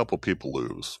know a couple people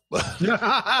lose, but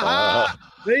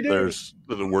they do.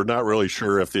 We're not really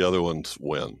sure if the other ones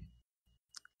win.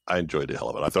 I enjoyed the hell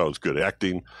of it. I thought it was good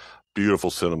acting, beautiful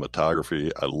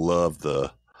cinematography. I love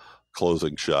the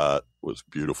closing shot, was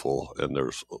beautiful, and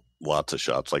there's lots of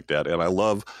shots like that. And I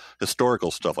love historical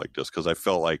stuff like this because I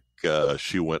felt like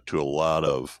she went to a lot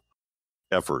of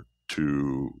effort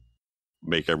to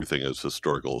make everything as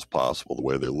historical as possible, the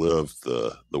way they lived,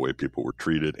 the way people were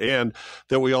treated, and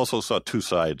that we also saw two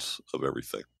sides of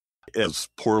everything. As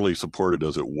poorly supported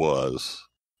as it was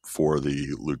for the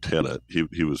lieutenant,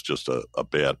 he was just a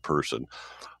bad person.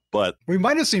 But we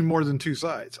might have seen more than two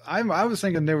sides. I was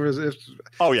thinking there was. There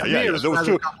was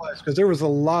two, because there was a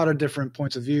lot of different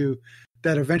points of view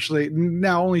that eventually.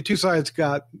 Now only two sides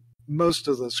got most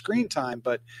of the screen time,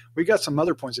 but we got some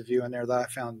other points of view in there that I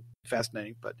found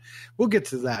fascinating, but we'll get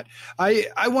to that.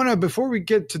 I want to, before we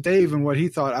get to Dave and what he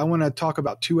thought, I want to talk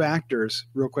about two actors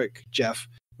real quick, Jeff,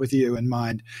 with you in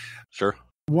mind. Sure.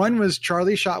 One was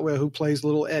Charlie Shotwell, who plays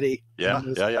little Eddie. Yeah.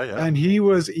 And he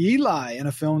was Eli in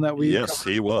a film that we Yes,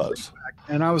 he was.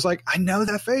 And I was like, I know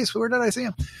that face. Where did I see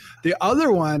him? The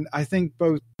other one, I think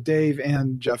both Dave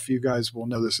and Jeff, you guys will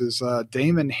know this, is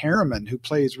Damon Harriman, who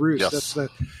plays Roos. Yes.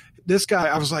 This guy,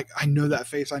 I was like, I know that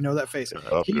face.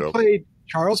 He played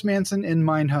Charles Manson in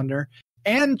Mindhunter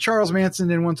and Charles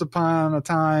Manson in Once Upon a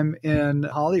Time in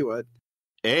Hollywood.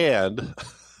 And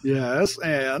yes,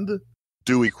 and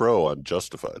Dewey Crow on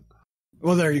Justified.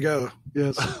 Well, there you go.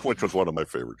 Yes. Which was one of my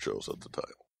favorite shows at the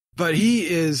time. But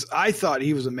I thought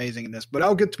he was amazing in this, but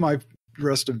I'll get to my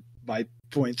rest of my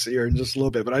points here in just a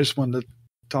little bit, but I just wanted to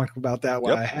talk about that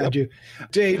while I had you.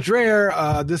 Dave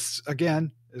Dreher, this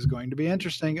again is going to be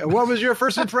interesting. What was your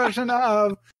first impression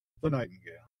of The Nightingale?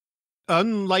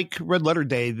 Unlike Red Letter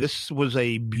Day, this was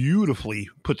a beautifully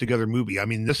put together movie. I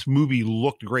mean, this movie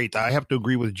looked great. I have to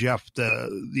agree with Jeff.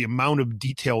 The amount of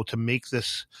detail to make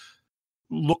this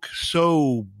look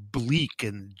so bleak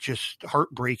and just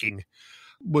heartbreaking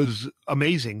was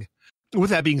amazing.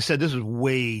 With that being said, this is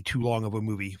way too long of a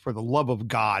movie. For the love of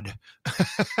God.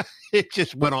 It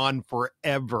just went on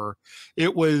forever.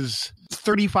 It was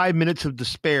 35 minutes of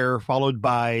despair, followed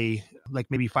by like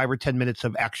maybe 5 or 10 minutes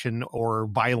of action or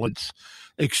violence,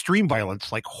 extreme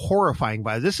violence, like horrifying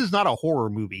violence. This is not a horror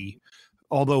movie,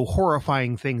 although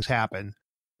horrifying things happen.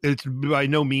 It's by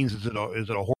no means is it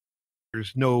a horror.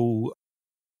 There's no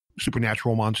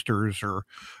supernatural monsters or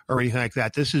anything like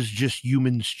that. This is just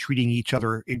humans treating each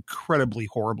other incredibly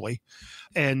horribly,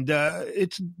 and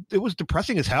it was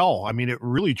depressing as hell. I mean, it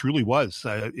really truly was.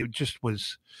 It just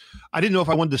was. I didn't know if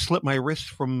I wanted to slip my wrist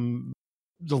from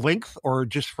the length or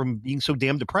just from being so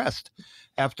damn depressed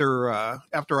after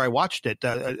I watched it.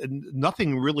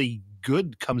 Nothing really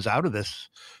good comes out of this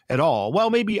at all. Well,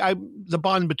 maybe the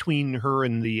bond between her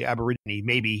and the Aborigine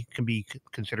maybe can be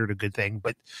considered a good thing,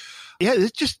 but yeah,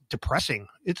 it's just depressing.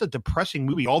 It's a depressing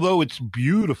movie, although it's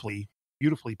beautifully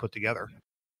put together.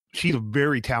 She's a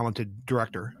very talented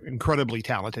director, incredibly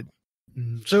talented.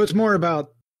 So it's more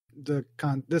about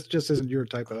this just isn't your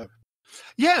type of.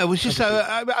 Yeah, it was just.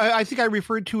 I think I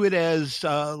referred to it as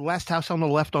Last House on the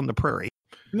Left on the Prairie.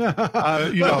 I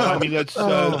mean that's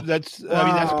I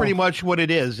mean that's pretty much what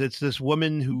it is. It's this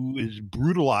woman who is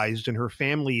brutalized, and her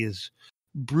family is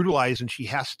brutalized, and she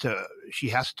has to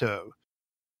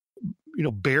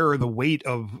bear the weight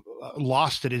of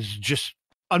loss that is just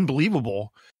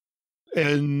unbelievable,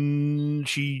 and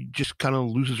she just kind of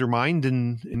loses her mind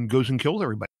and goes and kills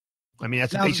everybody. I mean,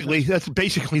 that's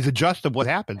basically the gist of what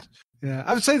happens. Yeah,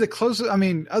 I would say the closest. I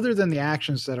mean, other than the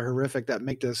actions that are horrific that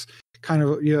make this kind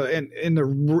of in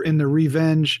the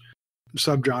revenge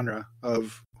subgenre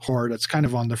of horror that's kind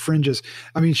of on the fringes.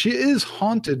 I mean, she is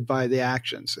haunted by the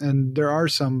actions, and there are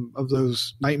some of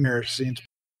those nightmare scenes.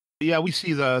 Yeah, we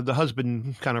see the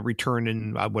husband kind of return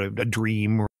in a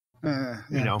dream, or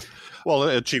Well,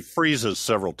 and she freezes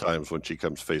several times when she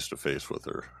comes face to face with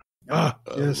her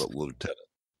yes. lieutenant.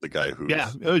 The guy who,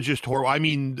 it was just horrible. I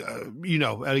mean,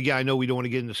 and again, I know we don't want to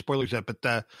get into spoilers yet, but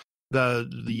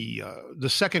the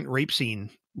second rape scene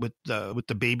with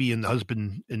the baby and the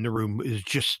husband in the room is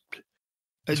just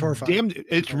horrifying.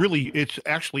 It's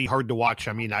actually hard to watch.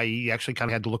 I mean, I actually kind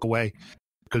of had to look away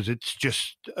because it's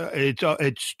just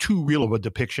it's too real of a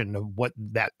depiction of what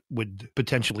that would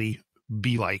potentially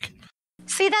be like.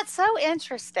 See, that's so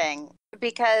interesting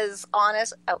because I'll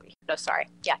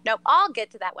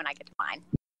get to that when I get to mine.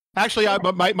 Actually,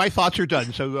 my thoughts are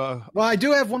done. So, well, I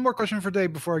do have one more question for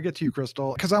Dave before I get to you,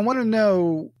 Crystal, because I want to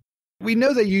know. We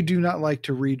know that you do not like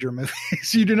to read your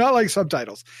movies. You do not like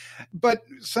subtitles, but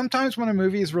sometimes when a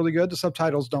movie is really good, the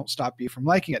subtitles don't stop you from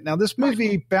liking it. Now, this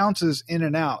movie bounces in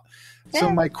and out. So,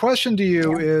 my question to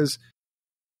you is: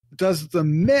 does the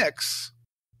mix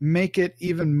make it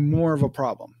even more of a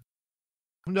problem?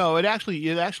 No, it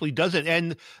actually doesn't.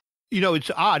 And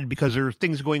it's odd because there are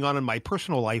things going on in my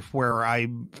personal life where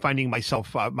I'm finding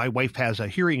myself, my wife has a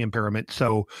hearing impairment.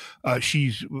 So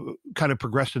she's kind of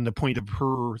progressed in the point of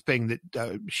her thing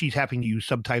that she's having to use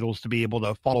subtitles to be able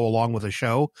to follow along with a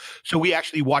show. So we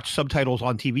actually watch subtitles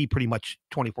on TV pretty much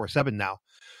 24/7 now.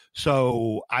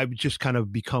 So I've just kind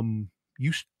of become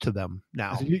used to them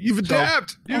now. You've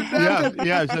adapted. Yeah.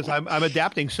 I'm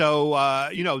adapting. So,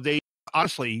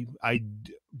 honestly, I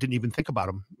didn't even think about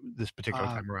them this particular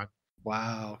time around.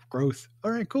 Wow. Growth. All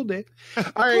right, cool, Dave.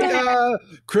 All right,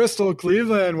 Crystal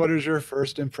Cleveland, what is your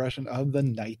first impression of The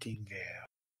Nightingale?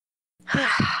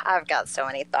 I've got so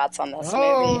many thoughts on this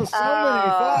Oh, movie. so many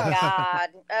thoughts. God.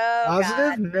 Oh,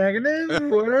 Positive, God. negative?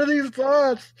 What are these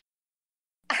thoughts?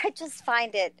 I just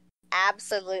find it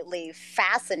absolutely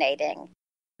fascinating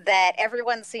that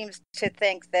everyone seems to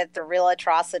think that the real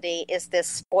atrocity is this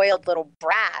spoiled little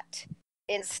brat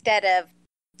instead of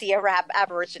the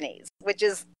Aborigines, which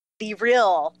is the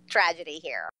real tragedy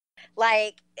here.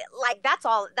 Like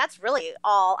that's really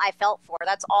all I felt for.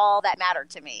 That's all that mattered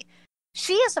to me.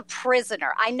 She is a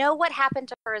prisoner. I know what happened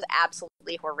to her is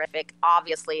absolutely horrific.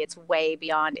 Obviously, it's way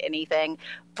beyond anything.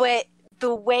 But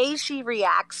the way she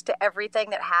reacts to everything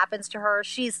that happens to her,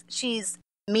 she's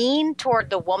mean toward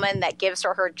the woman that gives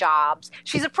her jobs.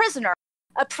 She's a prisoner.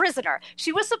 A prisoner.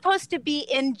 She was supposed to be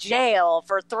in jail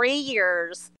for 3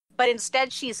 years, but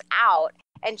instead she's out,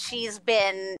 and she's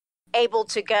been able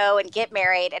to go and get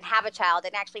married and have a child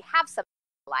and actually have some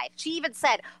life. She even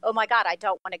said, "Oh my God, I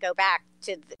don't want to go back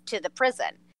to the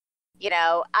prison." You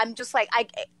know, I'm just like,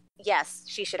 yes,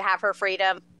 she should have her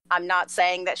freedom. I'm not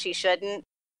saying that she shouldn't,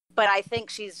 but I think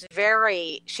she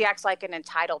acts like an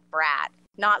entitled brat,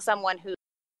 not someone who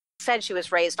said she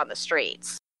was raised on the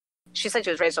streets. She said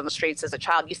she was raised on the streets as a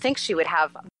child. You think she would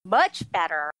have much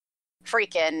better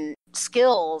freaking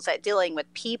skills at dealing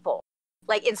with people.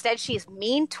 Like, instead, she's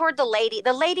mean toward the lady.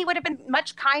 The lady would have been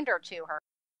much kinder to her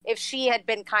if she had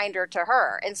been kinder to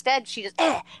her. Instead, she just,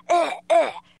 I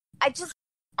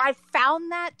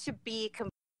found that to be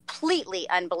completely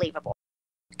unbelievable.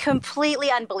 Completely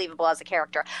unbelievable as a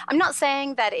character. I'm not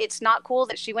saying that it's not cool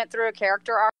that she went through a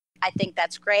character arc. I think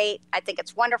that's great. I think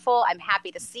it's wonderful. I'm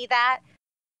happy to see that.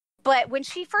 But when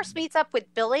she first meets up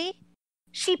with Billy,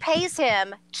 she pays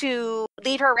him to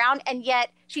lead her around, and yet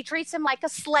she treats him like a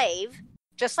slave,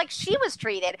 just like she was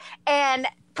treated, and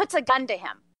puts a gun to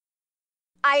him.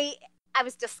 I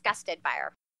was disgusted by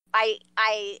her.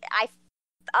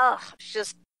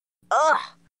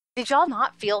 Did y'all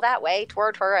not feel that way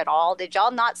toward her at all? Did y'all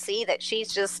not see that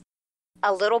she's just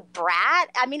a little brat?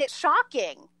 I mean, it's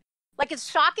shocking. Like, it's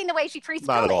shocking the way she treats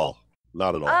Billy. Not at all.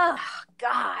 Not at all. Oh,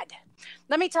 God.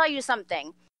 Let me tell you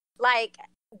something. Like,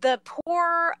 the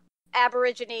poor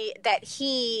Aborigine that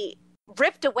he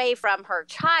ripped away from her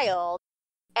child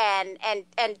and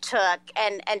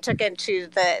took into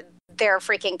their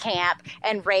freaking camp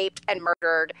and raped and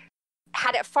murdered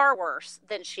had it far worse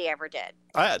than she ever did.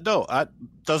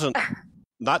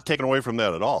 Not taken away from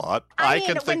that at all. I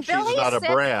can think she's not a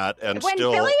brat and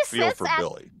still feel for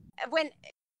Billy.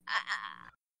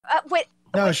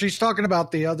 No, she's talking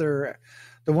about the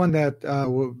one that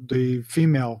the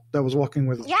female that was walking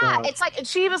with. Yeah, it's like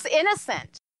she was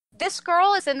innocent. This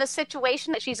girl is in the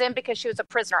situation that she's in because she was a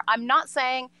prisoner. I'm not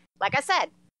saying, like I said,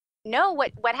 no,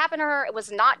 what happened to her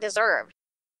was not deserved.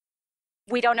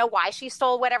 We don't know why she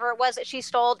stole whatever it was that she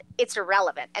stole. It's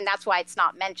irrelevant, and that's why it's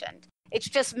not mentioned. It's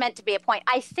just meant to be a point.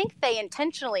 I think they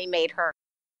intentionally made her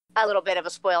a little bit of a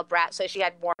spoiled brat so she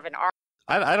had more of an arc.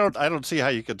 I don't see how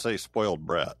you could say spoiled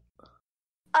brat.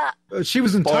 She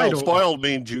was entitled. Spoiled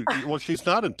means she's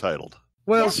not entitled.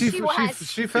 Well, yes,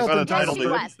 she felt entitled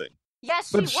to anything.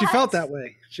 Yes, but she felt that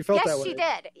way. She felt that way. Yes, she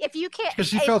did. If you can't, because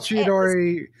she felt she had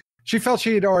already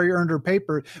earned her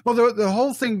paper. Well, the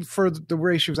whole thing for the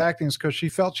way she was acting is because she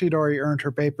felt she'd already earned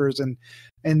her papers, and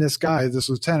this guy, this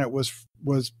lieutenant, was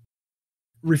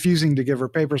refusing to give her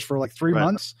papers for like 3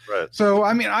 months. Right. So,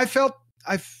 I mean, I felt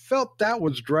that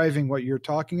was driving what you're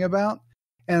talking about.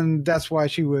 And that's why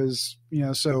she was,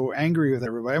 so angry with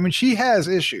everybody. I mean, she has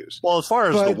issues. Well, as far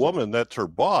as the woman, that's her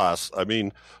boss. I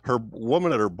mean, her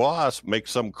woman and her boss make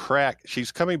some crack. She's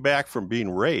coming back from being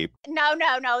raped. No.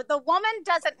 The woman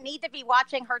doesn't need to be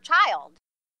watching her child.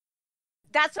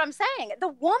 That's what I'm saying. The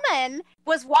woman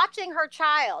was watching her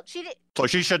child. So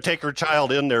she should take her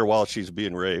child in there while she's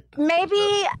being raped.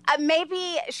 Maybe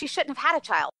she shouldn't have had a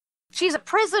child. She's a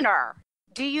prisoner.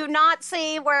 Do you not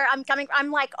see where I'm coming?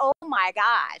 I'm like, oh my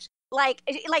gosh. Like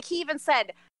he even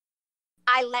said,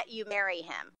 I let you marry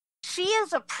him. She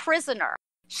is a prisoner.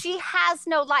 She has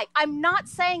no life. I'm not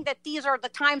saying that these are the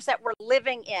times that we're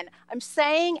living in. I'm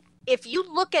saying if you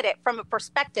look at it from a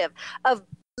perspective of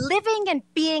living and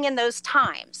being in those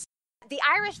times, the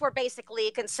Irish were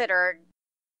basically considered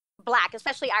black,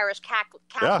 especially Irish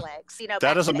Catholics. Yeah.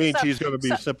 That doesn't mean she's going to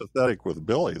be sympathetic with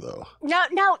Billy, though.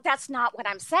 No, that's not what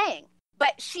I'm saying.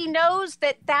 But she knows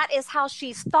that is how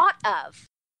she's thought of.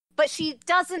 But she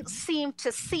doesn't seem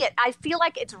to see it. I feel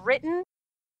like it's written.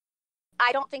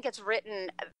 I don't think it's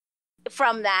written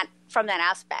from that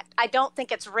aspect. I don't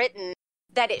think it's written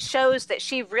that it shows that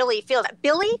she really feels that.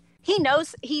 Billy, he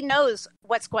knows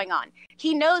what's going on.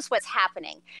 He knows what's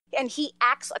happening. And he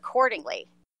acts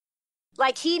accordingly.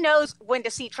 Like, he knows when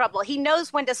to see trouble. He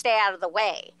knows when to stay out of the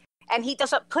way. and he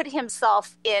doesn't put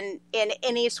himself in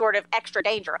any sort of extra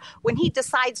danger. When he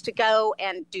decides to go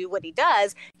and do what he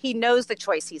does, he knows the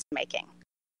choice he's making.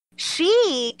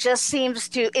 She just seems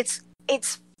to,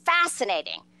 it's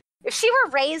fascinating. If she were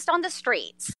raised on the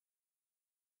streets,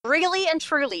 really and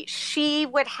truly, she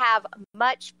would have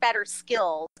much better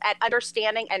skills at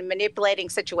understanding and manipulating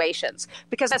situations,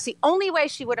 because that's the only way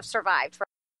she would have survived for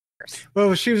years.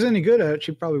 Well, if she was any good at it,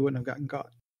 she probably wouldn't have gotten caught.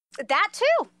 That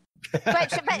too.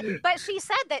 But she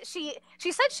said that she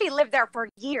said she lived there for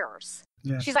years.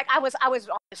 Yeah. She's like, I was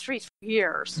on the streets for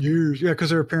years. Years, yeah,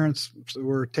 because her parents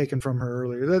were taken from her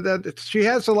earlier. That she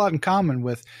has a lot in common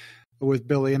with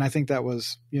Billy, and I think that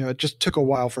was, it just took a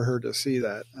while for her to see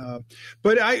that.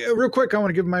 But real quick, I want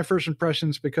to give my first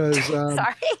impressions because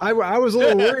Sorry. I was a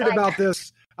little worried about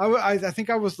this. I think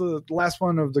I was the last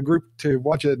one of the group to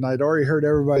watch it, and I'd already heard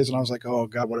everybody's, and I was like, oh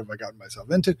God, what have I gotten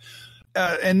myself into?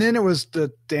 And then it was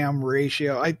the damn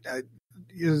ratio.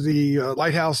 The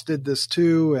Lighthouse did this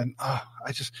too, and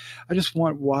I just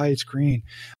want widescreen.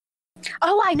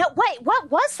 Oh, I know. Wait, what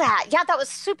was that? Yeah, that was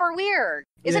super weird.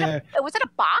 Was it a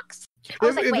box? I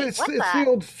was like, wait, it's that? the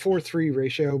old 4:3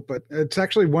 ratio, but it's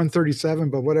actually 137.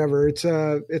 But whatever.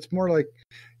 It's more like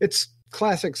it's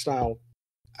classic style.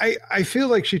 I feel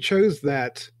like she chose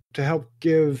that to help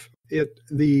give it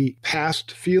the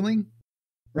past feeling,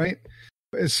 right?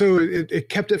 So it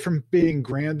kept it from being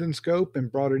grand in scope and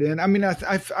brought it in. I mean,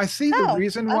 I see the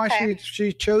reason why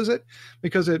she chose it,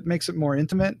 because it makes it more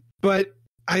intimate. But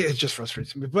it just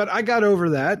frustrates me. But I got over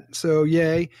that, so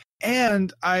yay.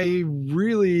 And I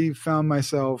really found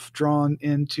myself drawn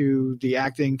into the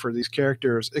acting for these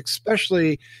characters,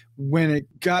 especially when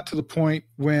it got to the point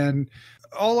when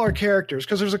all our characters,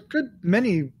 because there's a good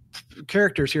many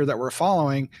characters here that we're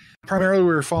following. Primarily, we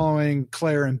were following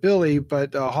Claire and Billy,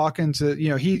 but Hawkins,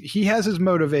 he has his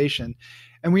motivation,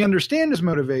 and we understand his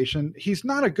motivation. He's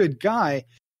not a good guy,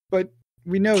 but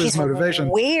we know his motivation.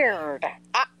 Weird.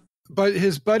 But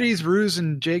his buddies, Ruse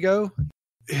and Jago,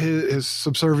 his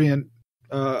subservient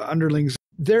underlings,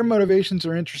 their motivations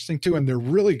are interesting too, and they're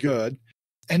really good.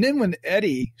 And then when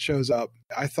Eddie shows up,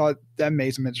 I thought that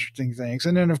made some interesting things.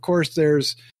 And then, of course,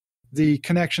 there's the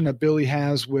connection that Billy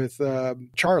has with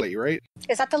Charlie, right?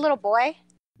 Is that the little boy?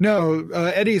 No,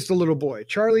 Eddie's the little boy.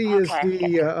 Charlie is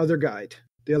the other guide,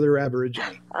 the other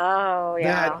Aborigine. Oh,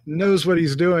 yeah. That knows what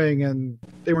he's doing, and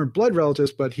they weren't blood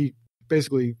relatives, but he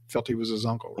basically felt he was his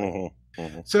uncle. Right? Mm-hmm.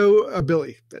 Mm-hmm. So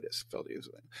Billy, that is, felt he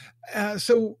was.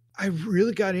 So I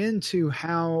really got into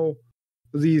how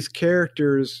these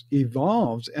characters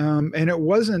evolved, and it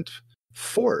wasn't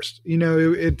forced.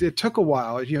 It took a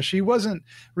while. She wasn't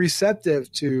receptive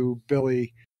to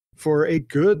Billy for a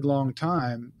good long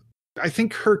time. I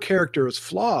think her character is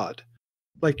flawed,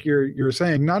 like you're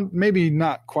saying. Maybe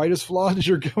not quite as flawed as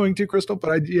you're going to, Crystal,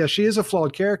 but she is a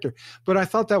flawed character. But I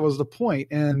thought that was the point,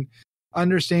 and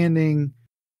understanding,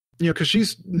 because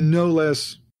she's no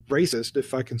less racist,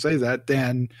 if I can say that,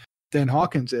 than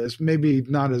Hawkins is. Maybe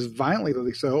not as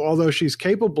violently so, although she's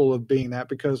capable of being that,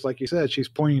 because, like you said, she's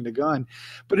pointing the gun.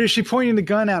 But is she pointing the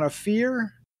gun out of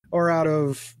fear or out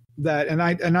of that? And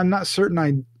I'm not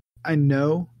certain. I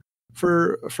know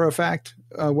for a fact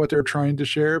what they're trying to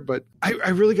share, but I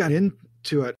really got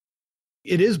into it.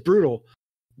 It is brutal.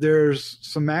 There's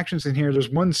some actions in here. There's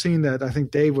one scene that I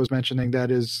think Dave was mentioning that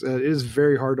is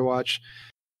very hard to watch,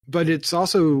 but it's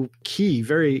also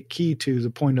very key to the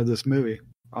point of this movie,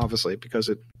 obviously, because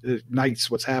it ignites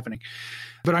what's happening.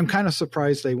 But I'm kind of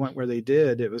surprised they went where they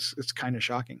did. It's kind of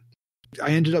shocking.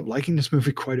 I ended up liking this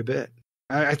movie quite a bit.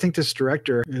 I think this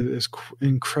director is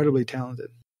incredibly talented.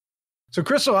 So,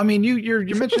 Crystal, I mean, you're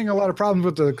mentioning a lot of problems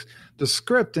with the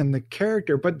script and the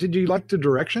character, but did you like the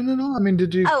direction at all? I mean,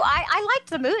 did you? Oh, I liked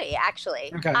the movie,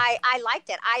 actually. Okay. I liked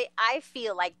it. I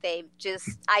feel like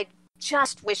I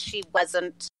just wish she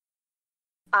wasn't.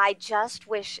 I just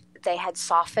wish they had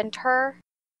softened her.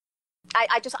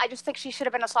 I just think she should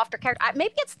have been a softer character.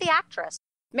 Maybe it's the actress.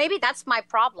 Maybe that's my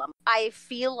problem. I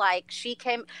feel like she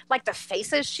came, like the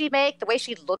faces she made, the way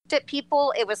she looked at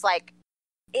people, it was like,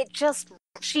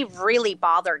 she really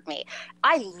bothered me.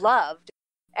 I loved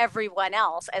everyone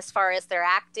else as far as their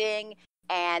acting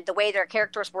and the way their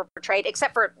characters were portrayed,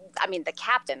 except for, the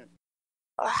captain.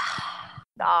 Oh,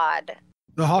 God.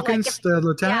 The Hawkins, the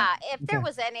lieutenant? Yeah, if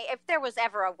there was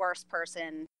ever a worse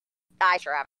person, I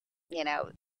sure have,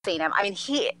 seen him. I mean,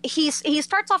 he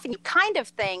starts off and you kind of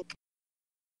think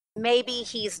maybe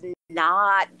he's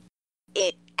not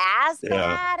as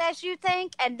bad as you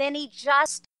think, and then he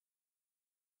just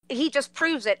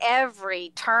proves it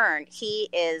every turn. He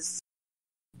is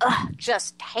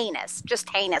just heinous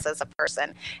as a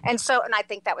person. And I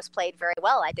think that was played very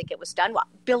well. I think it was done well.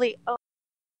 Billy,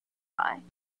 I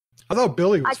thought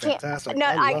Billy was fantastic. No,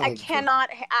 I cannot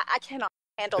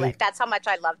handle it. That's how much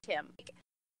I loved him.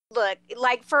 Look,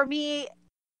 like for me,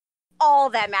 all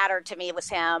that mattered to me was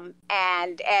him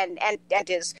and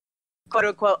his quote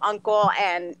unquote uncle.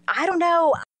 And I don't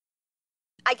know.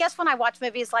 I guess when I watch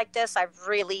movies like this, I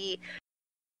really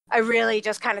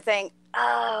just kind of think,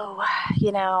 oh,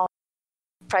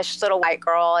 precious little white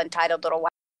girl, entitled little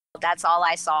white girl. That's all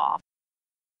I saw.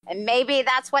 And maybe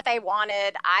that's what they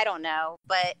wanted. I don't know.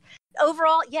 But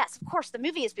overall, yes, of course, the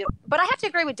movie is beautiful. But I have to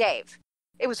agree with Dave.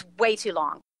 It was way too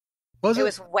long. Was it? It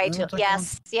was way too.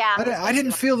 Yes, yeah. I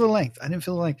didn't feel the length.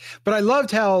 But I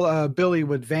loved how Billy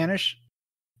would vanish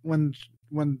when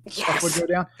stuff would go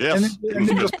down. Yes,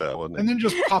 and then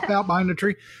just pop out behind the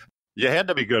tree. You had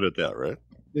to be good at that, right?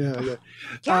 Yeah.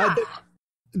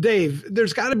 Dave,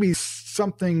 there's got to be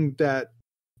something that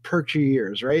perks your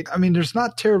ears, right? I mean, there's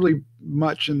not terribly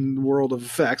much in the world of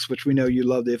effects, which we know you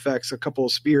love the effects. A couple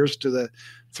of spears to the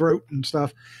throat and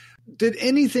stuff. Did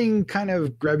anything kind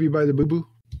of grab you by the boo-boo?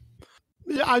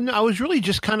 I was really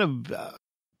just kind of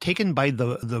taken by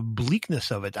the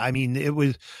bleakness of it. I mean, it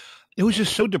was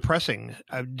just so depressing.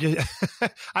 I don't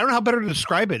know how better to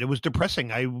describe it. It was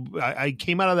depressing. I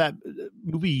came out of that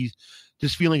movie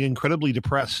just feeling incredibly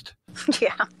depressed.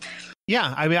 Yeah.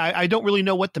 Yeah. I mean, I don't really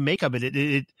know what to make of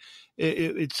it.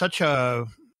 It's such a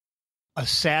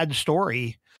sad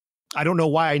story. I don't know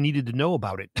why I needed to know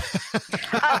about it.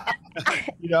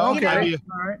 Okay.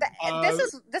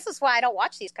 This is why I don't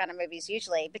watch these kind of movies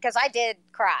usually, because I did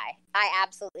cry. I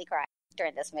absolutely cried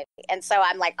during this movie. And so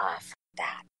I'm like, oh, fuck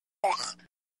that.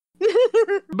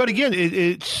 But again,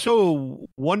 it's so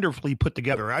wonderfully put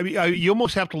together. I mean, you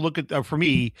almost have to look at, for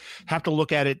me,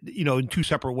 at it, in two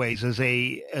separate ways. As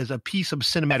a piece of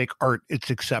cinematic art, it's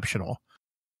exceptional.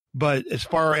 But as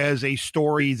far as a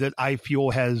story that I feel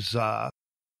has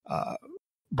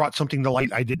brought something to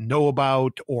light I didn't know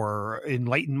about, or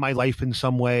enlightened my life in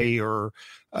some way, or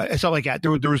something like that,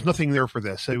 there was nothing there for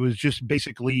this. It was just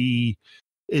basically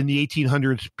in the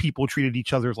 1800s, people treated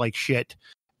each other like shit.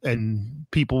 And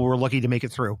people were lucky to make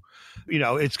it through.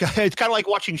 It's kind of like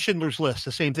watching Schindler's List,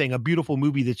 the same thing, a beautiful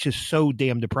movie that's just so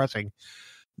damn depressing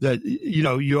that,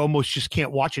 you almost just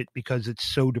can't watch it because it's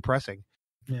so depressing.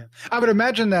 Yeah. I would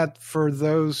imagine that for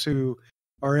those who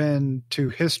are into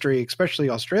history,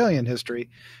 especially Australian history,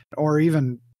 or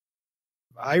even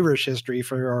Irish history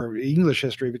or English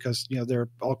history, because, they're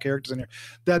all characters in here,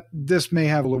 that this may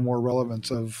have a little more relevance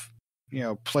of,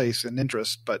 place and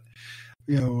interest, but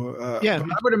I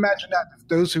would imagine that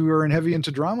those who are heavy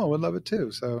into drama would love it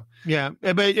too. So yeah,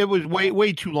 but it was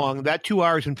way too long. That 2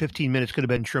 hours and 15 minutes could have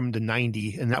been trimmed to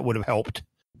 90, and that would have helped.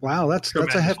 Wow, that's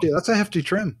a hefty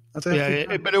trim. But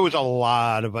it was a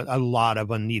lot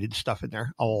of unneeded stuff in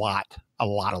there. A lot.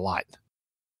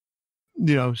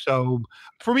 So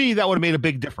for me, that would have made a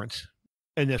big difference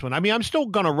in this one. I mean, I'm still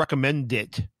gonna recommend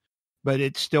it, but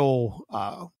it's still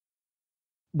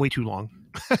way too long.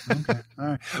 Okay. All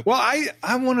right. Well,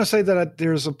 I want to say that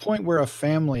there's a point where a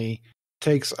family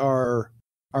takes our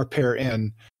pair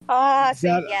in. Yes.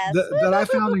 That I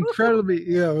found incredibly,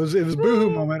 it was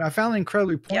boohoo moment. I found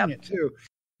incredibly poignant too.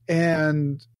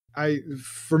 And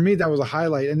for me, that was a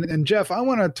highlight. And Jeff, I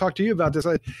want to talk to you about this.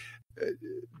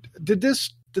 Did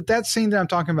that scene that I'm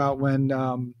talking about when,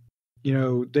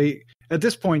 at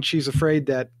this point, she's afraid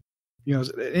that,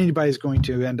 anybody's going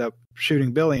to end up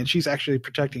shooting Billy, and she's actually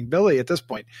protecting Billy at this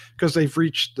point because they've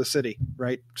reached the city,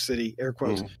 right? City, air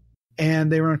quotes. Mm-hmm.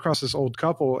 And they run across this old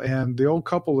couple, and the old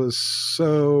couple is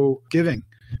so giving.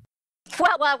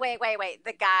 Well, wait.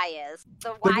 The guy is.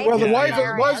 The wife. Well, the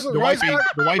wife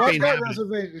ain't got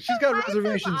reservations. She's got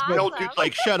reservations. Awesome. The old dude's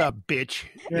like, "Shut up, bitch."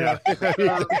 Yeah.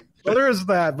 Well, there is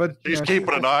that, but she's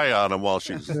keeping an eye on him while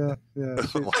she's. Yeah.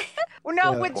 When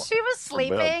she was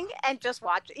sleeping and just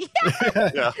watching.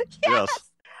 Yeah. Yes.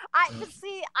 I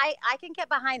can get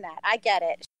behind that. I get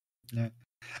it. Yeah.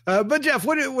 But Jeff,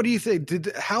 what do you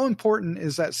think? How important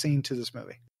is that scene to this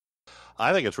movie?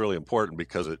 I think it's really important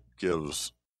because it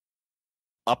gives,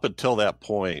 up until that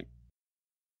point,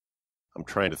 I'm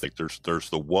trying to think. There's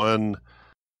the one,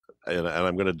 and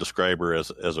I'm going to describe her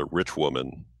as a rich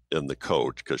woman in the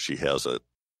coach because she has a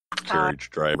carriage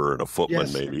driver and a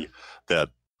footman maybe that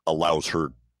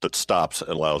stops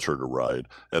and allows her to ride.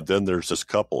 And then there's this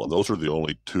couple, and those are the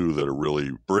only two that are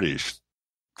really British,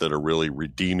 that are really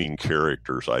redeeming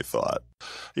characters, I thought.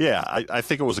 Yeah, I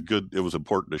think it was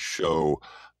important to show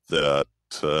that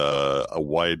a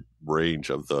wide range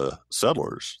of the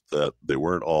settlers, that they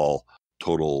weren't all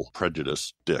total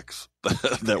prejudice dicks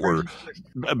that were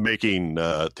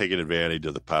taking advantage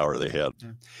of the power they had.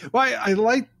 Well, I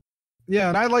like,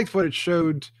 and I liked what it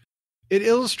showed. It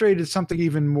illustrated something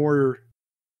even more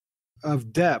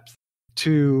of depth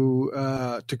to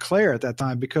Claire at that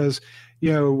time, because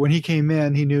when he came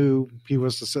in, he knew he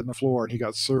was to sit on the floor, and he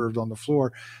got served on the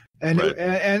floor, and Right.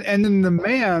 and then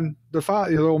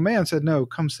the old man said, "No,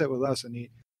 come sit with us and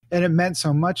eat," and it meant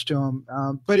so much to him.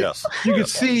 But Yes. you could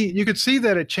see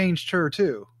that it changed her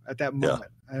too at that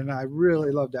moment, and I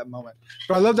really loved that moment.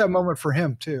 But I love that moment for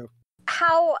him too.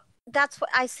 That's what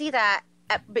I see that.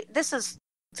 This is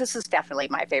definitely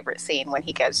my favorite scene, when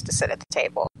he goes to sit at the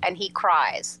table and he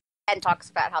cries and talks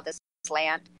about how this is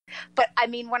land. But I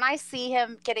mean, when I see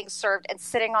him getting served and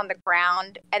sitting on the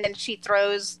ground, and then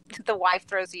the wife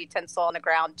throws the utensil on the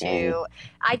ground too.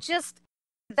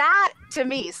 That to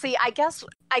me, see, I guess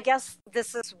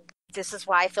this is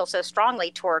why I feel so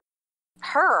strongly toward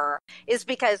her, is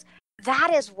because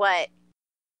that's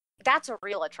a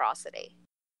real atrocity,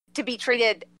 to be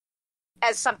treated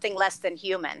as something less than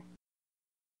human.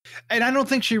 And I don't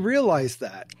think she realized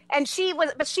that. And she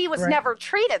was Right. never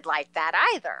treated like that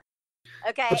either.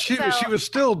 Okay, But she was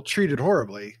still treated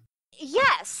horribly.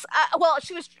 Yes.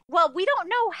 Well, we don't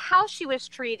know how she was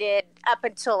treated up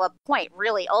until a point,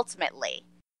 really, ultimately.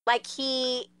 Like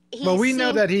he Well, we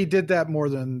know that he did that more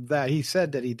than that. He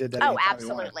said that he did that. Oh, anytime he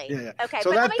absolutely. wanted. Yeah. Okay,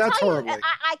 So but let me that's tell you, horrible.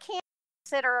 I can't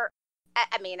consider.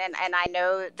 I mean, and I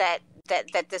know that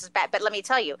this is bad, but let me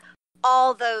tell you,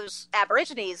 all those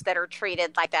Aborigines that are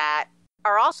treated like that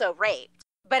are also raped.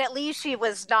 But at least she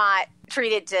was not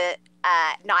treated to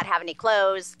not have any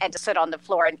clothes and to sit on the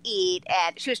floor and eat,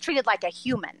 and she was treated like a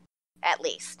human, at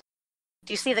least.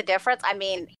 Do you see the difference? I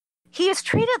mean, he is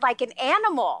treated like an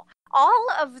animal. All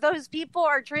of those people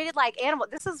are treated like animals.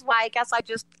 This is why I guess I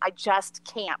just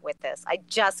can't with this. I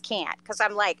just can't, because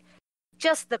I'm like,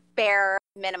 just the bare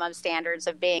minimum standards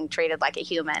of being treated like a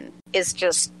human is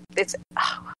just,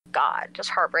 oh God, just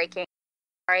heartbreaking.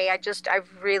 Sorry, I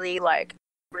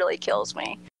really kills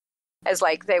me. As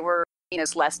like they were seen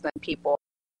as less than people.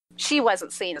 She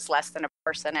wasn't seen as less than a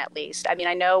person, at least. I mean,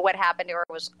 I know what happened to her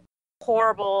was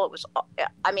horrible. It was,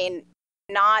 I mean,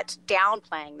 not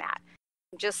downplaying that.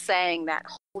 I'm just saying that,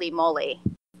 holy moly,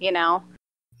 I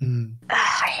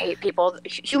hate people.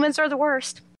 Humans are the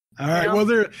worst. All right. Well,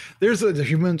 the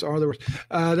humans are the worst.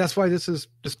 That's why this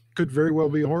could very well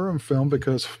be a horror film,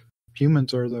 because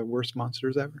humans are the worst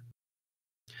monsters ever.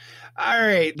 All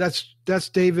right. That's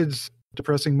David's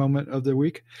depressing moment of the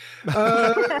week.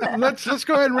 Let's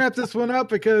go ahead and wrap this one up,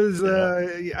 because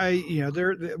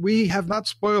we have not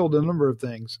spoiled a number of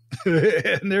things,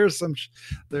 and there's some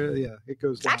it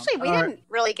goes down. Actually, we didn't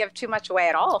really give too much away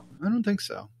at all. I don't think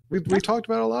so. We talked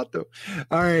about a lot, though.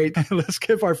 All right, let's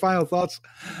give our final thoughts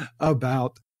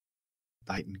about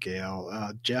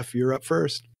Nightingale. Jeff, you're up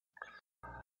first.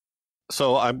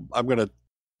 So I'm going to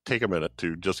take a minute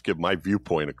to just give my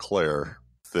viewpoint of Claire,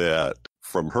 that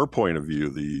from her point of view,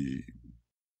 the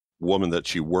woman that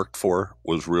she worked for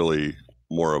was really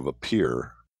more of a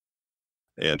peer,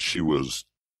 and she was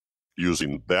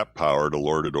using that power to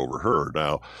lord it over her.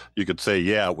 Now, you could say,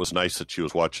 yeah, it was nice that she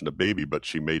was watching the baby, but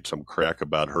she made some crack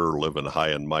about her living high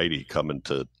and mighty, coming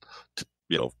to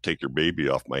take your baby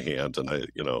off my hands. And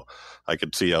I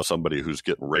could see how somebody who's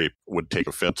getting raped would take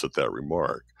offense at that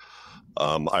remark.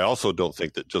 I also don't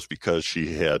think that just because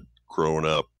she had grown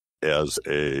up in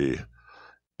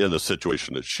the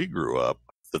situation that she grew up,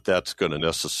 that's going to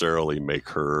necessarily make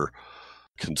her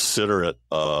considerate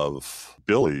of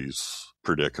Billy's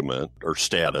predicament or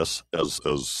status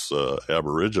as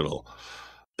Aboriginal.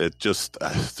 It just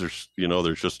there's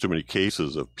just too many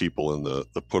cases of people in the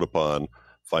put upon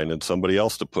finding somebody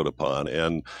else to put upon.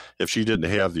 And if she didn't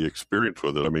have the experience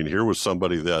with it, I mean, here was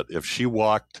somebody that if she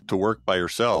walked to work by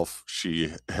herself,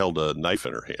 she held a knife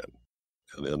in her hand.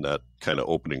 And in that kind of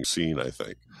opening scene, I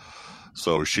think.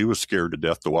 So she was scared to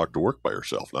death to walk to work by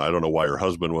herself. Now, I don't know why her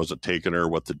husband wasn't taking her,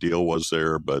 what the deal was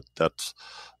there, but that's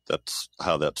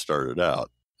how that started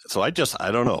out. So I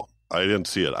don't know. I didn't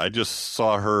see it. I just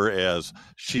saw her as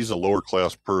she's a lower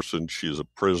class person. She's a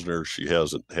prisoner. She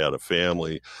hasn't had a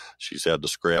family. She's had to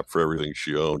scrap for everything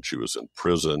she owned. She was in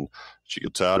prison. She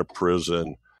gets out of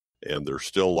prison, and they're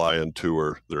still lying to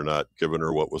her. They're not giving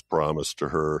her what was promised to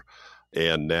her.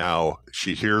 And now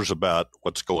she hears about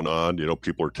what's going on.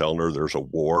 People are telling her there's a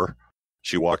war.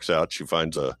 She walks out. She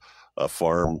finds a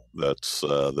farm that's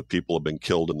the people have been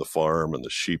killed in the farm, and the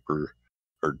sheep are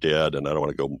dead. And I don't want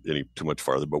to go any too much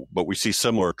farther, but we see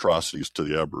similar atrocities to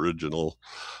the Aboriginal,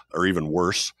 or even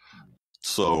worse.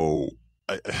 So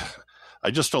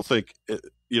I just don't think,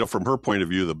 from her point of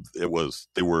view, they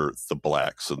were the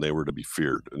blacks and they were to be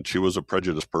feared. And she was a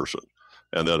prejudiced person.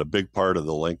 And that a big part of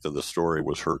the length of the story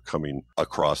was her coming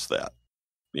across that,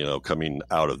 coming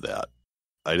out of that.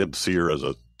 I didn't see her as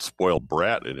a spoiled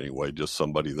brat in any way, just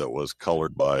somebody that was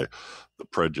colored by the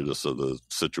prejudice of the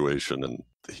situation and,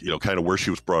 kind of where she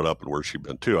was brought up and where she'd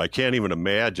been too. I can't even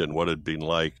imagine what it'd been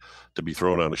like to be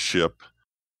thrown on a ship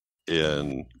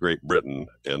in Great Britain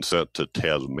and sent to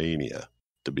Tasmania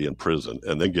to be in prison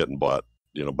and then getting bought,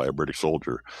 by a British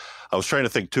soldier. I was trying to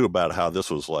think too about how this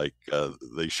was like,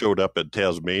 they showed up in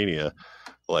Tasmania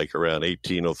like around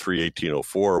 1803,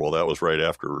 1804. Well, that was right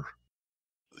after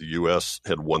the U.S.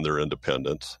 had won their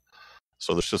independence.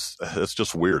 So it's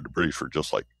just weird. The British were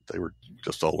just like, they were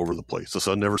just all over the place. The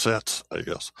sun never sets, I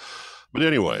guess. But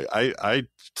anyway, I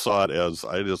saw it as,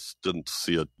 I just didn't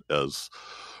see it as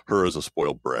her as a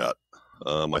spoiled brat.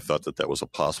 I thought that was a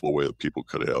possible way that people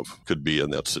could be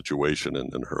in that situation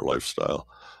and in her lifestyle.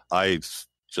 I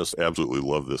just absolutely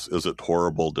love this. Is it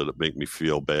horrible? Did it make me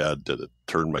feel bad? Did it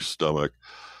turn my stomach?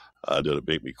 Did it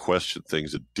make me question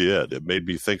things? It did. It made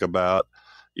me think about,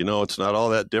 it's not all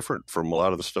that different from a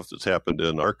lot of the stuff that's happened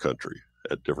in our country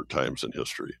at different times in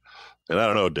history. And I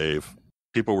don't know, Dave,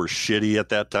 people were shitty at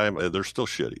that time. They're still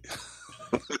shitty.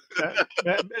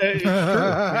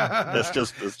 It's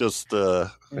just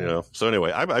so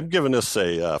anyway, I'm giving this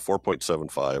a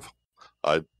 4.75.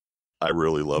 I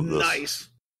really love this. Nice.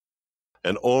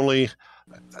 And only,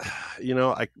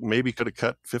 I maybe could have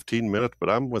cut 15 minutes, but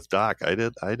I'm with Doc. I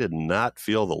did not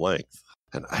feel the length.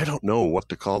 And I don't know what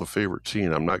to call the favorite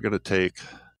scene. I'm not going to take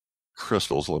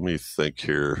Crystal's. Let me think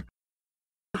here.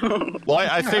 Well,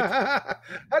 I think.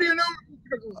 How do you know?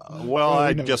 Well,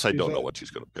 I guess I don't know what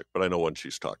she's going to pick, but I know one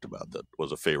she's talked about that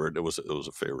was a favorite. It was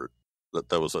a favorite.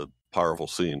 That was a powerful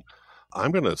scene.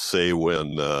 I'm going to say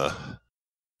when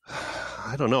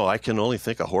I don't know. I can only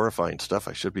think of horrifying stuff.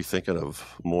 I should be thinking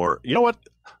of more. You know what?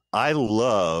 I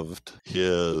loved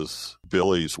his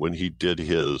Billy's when he did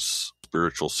his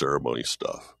spiritual ceremony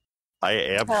stuff.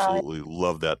 I absolutely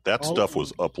loved that. That stuff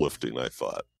was uplifting, I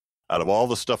thought. Out of all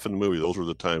the stuff in the movie, those were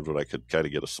the times when I could kind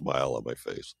of get a smile on my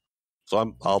face.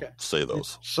 So I'll say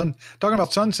those. Talking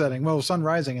about sun setting, well, sun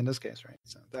rising in this case, right?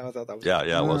 So that was yeah,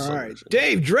 it was. All right,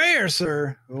 Dave Dreher,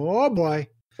 sir. Oh boy,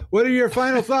 what are your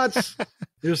final thoughts?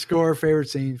 Your score, favorite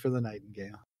scene for the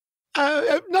Nightingale?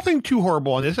 Nothing too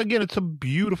horrible on this. Again, it's a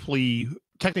beautifully,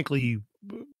 technically,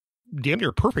 damn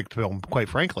near perfect film. Quite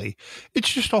frankly, it's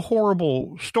just a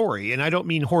horrible story, and I don't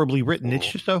mean horribly written.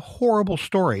 It's just a horrible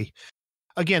story.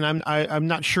 Again, I'm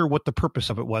not sure what the purpose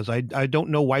of it was. I don't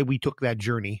know why we took that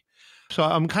journey. So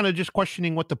I'm kind of just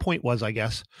questioning what the point was, I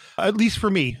guess. At least for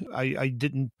me, I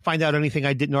didn't find out anything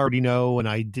I didn't already know, and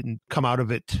I didn't come out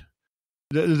of it.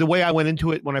 The way I went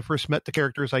into it when I first met the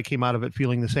characters, I came out of it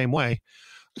feeling the same way.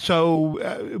 So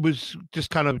it was just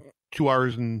kind of 2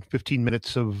 hours and 15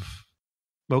 minutes of,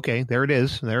 okay, there it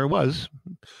is. There it was.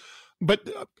 But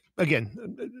again,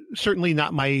 certainly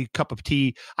not my cup of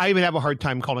tea. I even have a hard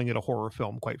time calling it a horror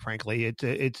film, quite frankly.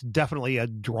 It's definitely a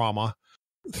drama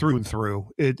through and through.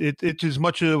 It's as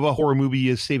much of a horror movie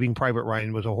as Saving Private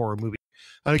Ryan was a horror movie.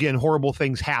 And again, horrible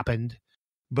things happened,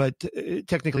 but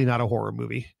technically not a horror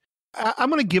movie. I'm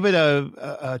going to give it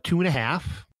a 2.5.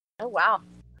 Oh, wow.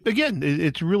 Again,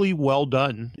 it's really well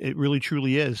done. It really,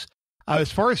 truly is.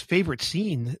 As far as favorite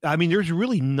scene, I mean, there's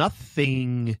really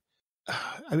nothing.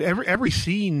 Every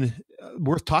scene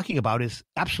worth talking about is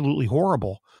absolutely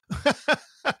horrible.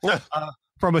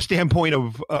 From a standpoint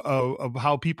of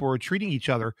how people are treating each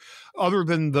other, other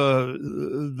than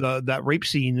that rape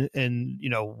scene and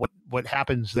what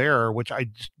happens there, which I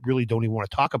just really don't even want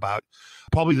to talk about.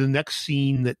 Probably the next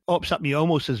scene that upset me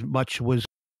almost as much was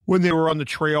when they were on the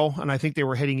trail, and I think they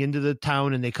were heading into the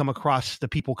town, and they come across the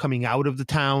people coming out of the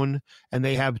town, and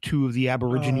they have 2 of the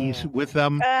Aborigines with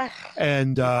them,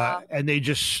 and they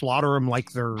just slaughter them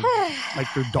like they're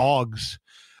dogs.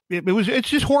 It's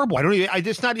just horrible.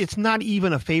 It's not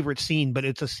even a favorite scene, but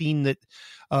it's a scene that,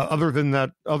 other than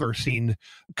that other scene,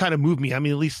 kind of moved me. I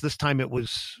mean, at least this time it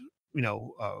was,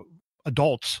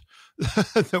 adults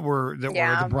that were the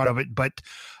brunt of it, but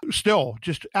still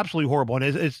just absolutely horrible. And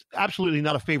it's absolutely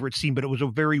not a favorite scene, but it was a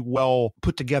very well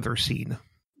put together scene.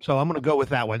 So I'm going to go with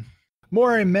that one.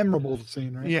 More a memorable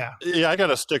scene, right? Yeah. Yeah, I got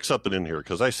to stick something in here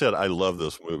because I said I love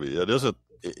this movie.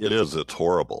 It's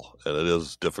horrible, and it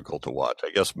is difficult to watch. I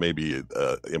guess maybe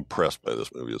impressed by this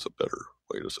movie is a better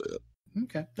way to say it.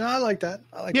 Okay. No, I like that.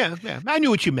 Yeah. I knew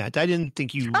what you meant. I didn't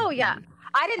think you... Oh, yeah.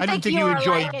 I didn't think you were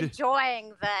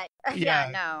enjoying that.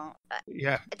 Yeah, no.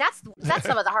 Yeah. That's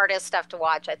some of the hardest stuff to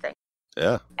watch, I think.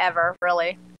 Yeah. Ever,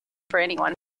 really, for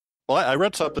anyone. Well, I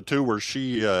read something too where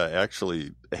she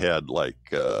actually had like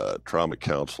trauma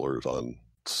counselors on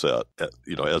set,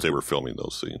 as they were filming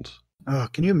those scenes. Oh,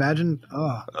 can you imagine?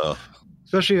 Oh,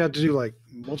 especially you had to do like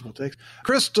multiple takes.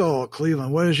 Crystal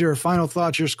Cleveland, what is your final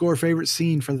thoughts? Your score, favorite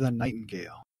scene for the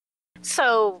Nightingale?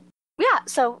 So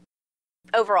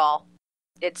overall,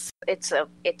 it's a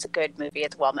good movie.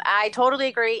 It's well. I totally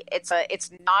agree. It's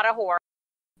not a horror.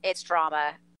 It's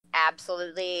drama.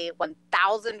 Absolutely,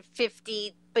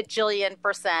 1,050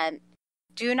 bajillion%.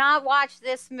 Do not watch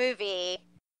this movie.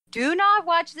 Do not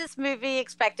watch this movie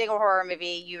expecting a horror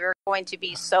movie. You're going to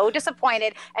be so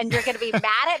disappointed, and you're going to be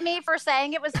mad at me for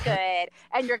saying it was good,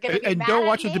 and you're going to be and mad don't at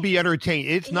watch me. it to be entertained.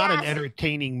 It's not an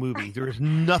entertaining movie. There is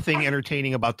nothing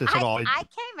entertaining about this at all. I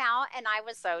came out and I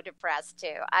was so depressed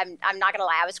too. I'm not gonna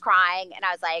lie. I was crying and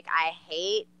I was like, I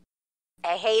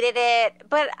hated it.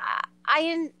 But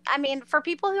I mean, for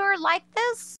people who are like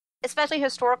this, especially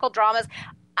historical dramas,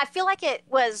 I feel like it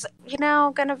was,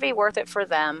 gonna be worth it for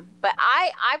them. But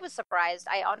I was surprised.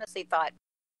 I honestly thought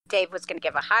Dave was gonna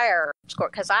give a higher score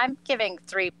because I'm giving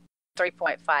 3.50,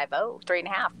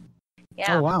 3.5.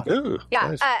 Yeah. Oh wow. Ooh, Yeah.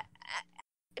 nice.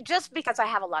 Just because I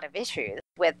have a lot of issues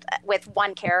with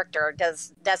one character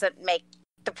doesn't make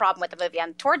the problem with the movie.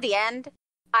 And toward the end,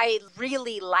 I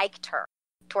really liked her.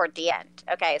 Toward the end,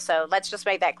 okay. So let's just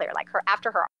make that clear. Like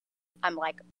after her, I'm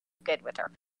like good with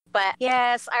her. But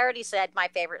yes, I already said my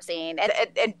favorite scene,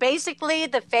 and basically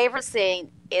the favorite scene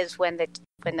is when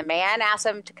the man asks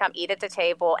him to come eat at the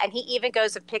table, and he even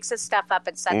goes and picks his stuff up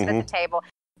and sets it at the table.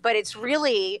 But it's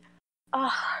really,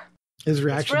 his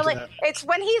reaction to that. It's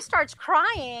when he starts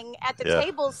crying at the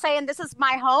table saying, "This is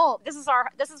my home. This is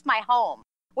my home."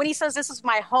 When he says, "This is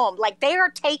my home," like they are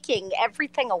taking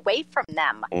everything away from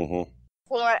them. Mm-hmm.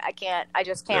 Well, I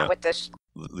just can't with this.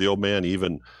 The old man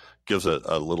even gives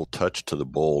a little touch to the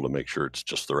bowl to make sure it's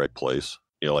just the right place.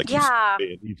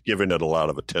 He's giving it a lot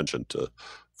of attention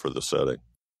for the setting.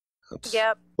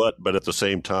 Yep. But at the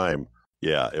same time,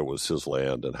 it was his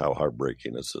land, and how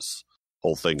heartbreaking is this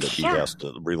whole thing that he has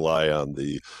to rely on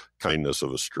the kindness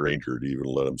of a stranger to even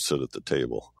let him sit at the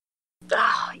table.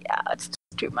 Oh yeah, it's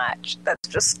too much. That's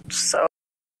just so.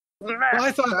 Well,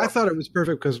 I thought it was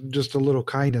perfect because just a little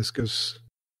kindness goes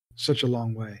such a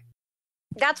long way.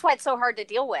 That's why it's so hard to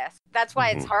deal with. That's why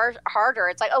it's harder.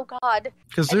 It's like, oh God,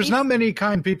 because there's not many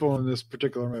kind people in this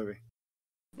particular movie.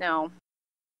 No,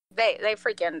 they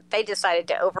decided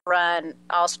to overrun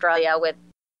Australia with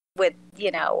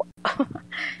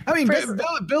I mean,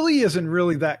 Billy isn't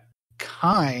really that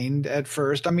kind at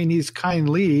first. I mean, he's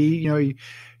kindly.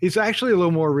 He's actually a little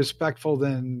more respectful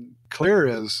than Claire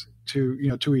is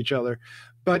to each other,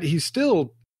 but he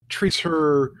still treats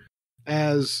her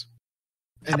as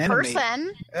an enemy.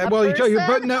 Person.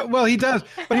 He does,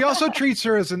 but he also treats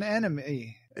her as an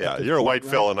enemy. Yeah, you're a white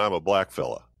fella and I'm a black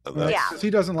fella. Right? Yeah, he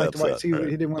doesn't like the whites. He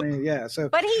didn't want any. Yeah, so.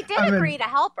 But he did agree to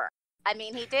help her. I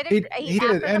mean, he did. He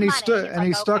did, and he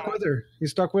stuck with her. He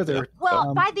stuck with her.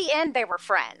 Well, by the end, they were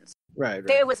friends. Right.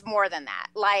 It was more than that.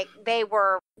 Like they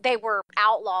were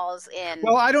outlaws in.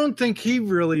 Well, I don't think he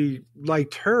really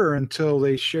liked her until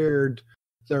they shared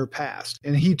their past,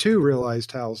 and he too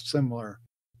realized how similar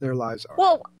their lives are.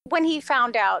 Well, when he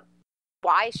found out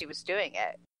why she was doing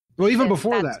it. Well, even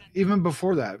before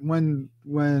that, when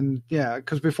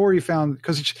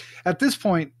because at this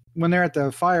point when they're at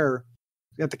the fire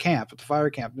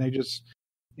camp, and they just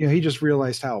he just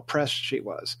realized how oppressed she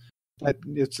was. That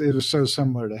it was so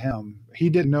similar to him.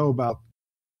 He didn't know about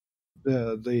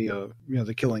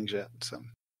the killings yet. So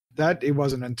that it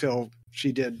wasn't until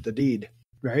she did the deed,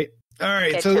 right? All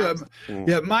right. So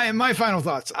my final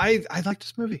thoughts. I liked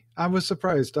this movie. I was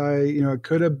surprised. I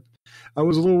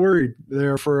was a little worried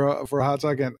there for a hot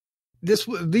second.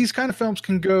 These kind of films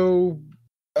can go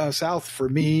south for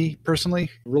me personally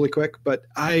really quick, but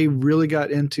I really got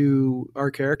into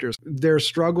our characters, their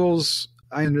struggles.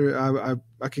 I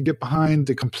could get behind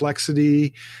the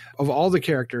complexity of all the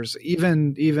characters,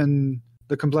 even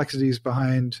the complexities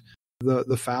behind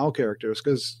the foul characters,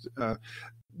 because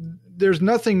there's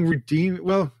nothing redeeming.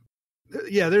 Well,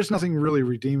 there's nothing really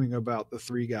redeeming about the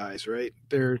three guys, right?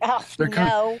 They're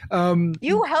kind of,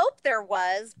 you hope there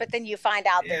was, but then you find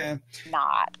out there's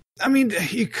not. I mean,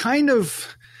 you kind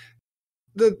of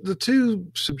the two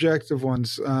subjective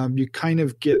ones. You kind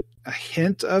of get a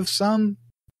hint of some.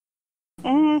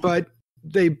 But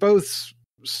they both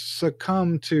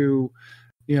succumb to,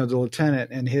 the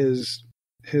lieutenant and his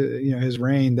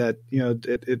reign that,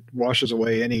 it washes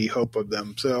away any hope of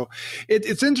them. So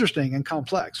it's interesting and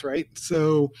complex, right?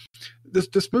 So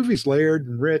this movie's layered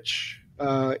and rich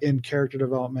in character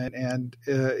development. And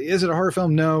is it a horror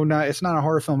film? No, it's not a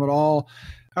horror film at all.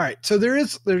 All right, so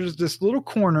there's this little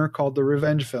corner called the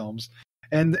revenge films,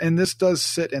 and this does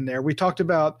sit in there. We talked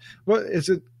about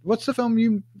what's the film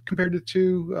you compared it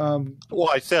to? Well,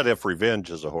 I said if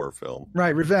Revenge is a horror film,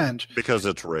 right? Revenge, because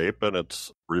it's rape and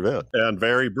it's revenge and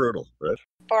very brutal, right?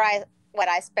 Or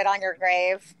I spit on your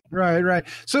grave. Right.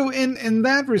 So in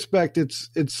that respect,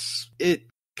 it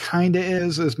kind of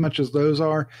is as much as those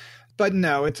are, but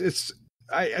no, it's.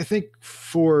 I think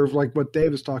for like what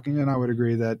Dave is talking, and I would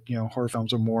agree that, horror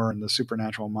films are more in the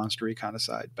supernatural monstery kind of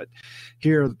side, but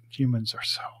here humans are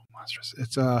so monstrous.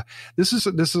 It's this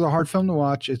is a hard film to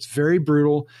watch. It's very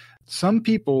brutal. Some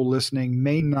people listening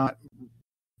may not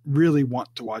really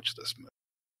want to watch this movie.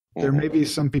 There may be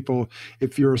some people,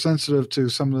 if you're sensitive to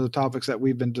some of the topics that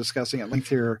we've been discussing at length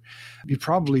here, you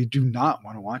probably do not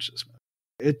want to watch this movie.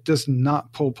 It does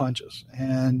not pull punches,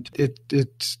 and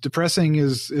it's depressing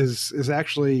is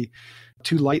actually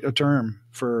too light a term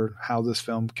for how this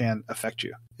film can affect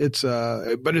you.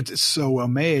 But it's so well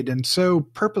made and so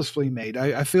purposefully made.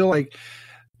 I feel like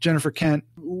Jennifer Kent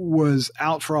was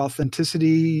out for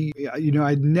authenticity.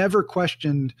 I'd never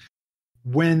questioned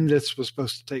when this was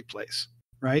supposed to take place.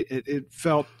 Right. It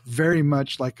felt very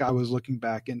much like I was looking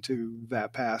back into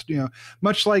that past,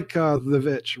 much like The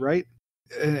Vitch, right.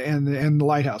 And The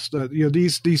Lighthouse,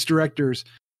 these directors,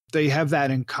 they have that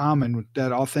in common,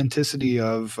 that authenticity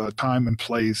of time and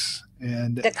place.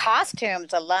 And the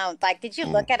costumes alone, like, did you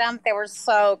look at them? They were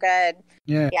so good.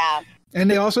 Yeah.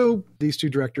 And they also, these two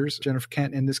directors, Jennifer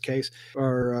Kent in this case,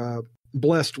 are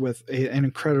blessed with an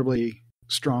incredibly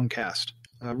strong cast.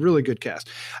 A really good cast.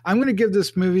 I'm going to give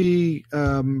this movie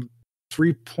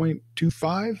 3.25.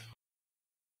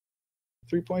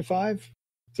 3.5.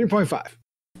 3.5.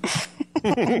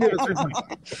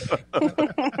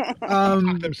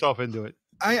 Talked himself into it.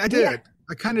 I did. Yeah.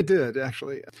 I kind of did,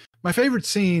 actually. My favorite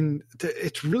scene,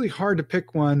 it's really hard to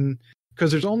pick one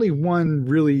because there's only one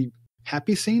really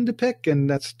happy scene to pick, and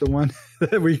that's the one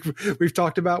that we've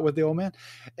talked about with the old man.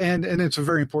 And it's a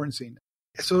very important scene.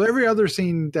 So every other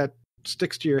scene that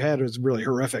sticks to your head is really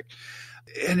horrific.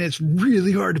 And it's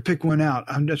really hard to pick one out.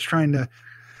 I'm just trying to.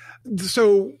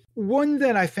 So one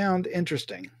that I found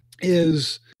interesting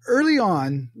is early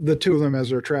on, the two of them, as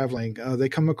they're traveling, they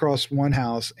come across one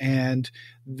house and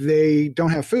they don't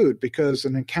have food because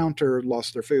an encounter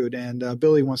lost their food, and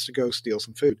Billy wants to go steal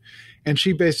some food. And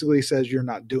she basically says, you're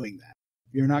not doing that.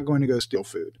 You're not going to go steal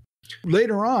food.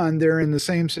 Later on, they're in the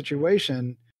same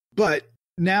situation, but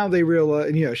now they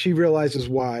realize, she realizes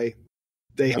why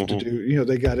they have to do,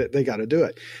 they got to do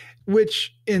it,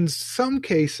 which in some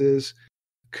cases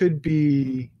could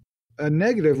be a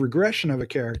negative regression of a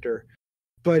character,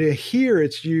 but here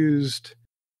it's used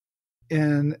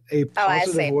in a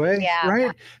positive way,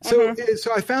 right? So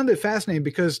I found it fascinating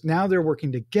because now they're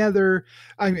working together.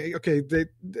 I mean, okay,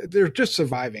 they're just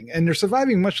surviving, and they're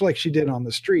surviving much like she did on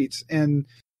the streets, and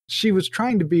she was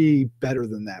trying to be better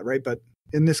than that, right? But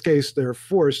in this case, they're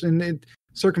forced, and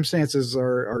circumstances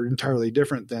are entirely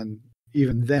different than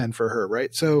even then for her,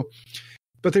 right? So,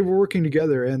 but they were working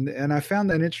together, and I found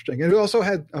that interesting. And it also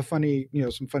had a funny,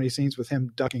 some funny scenes with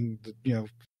him ducking,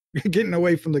 getting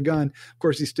away from the gun. Of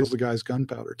course, he steals the guy's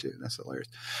gunpowder too. That's hilarious.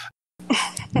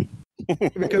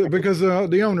 because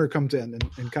the owner comes in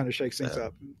and kind of shakes things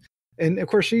up, and of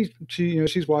course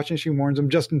she's watching. She warns him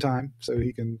just in time so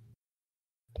he can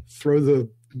throw the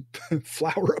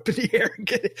flower up in the air and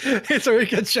get it, so he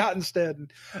gets shot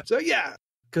instead. So yeah,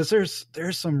 because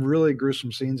there's some really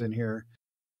gruesome scenes in here.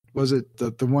 Was it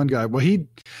the one guy? Well, he,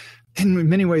 in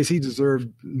many ways, he deserved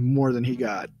more than he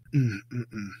got.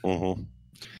 Mm-hmm.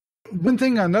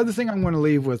 Another thing I want to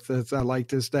leave with that I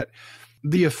liked is that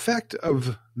the effect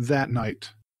of that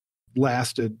night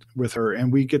lasted with her,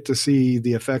 and we get to see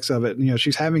the effects of it.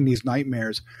 She's having these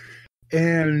nightmares,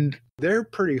 and they're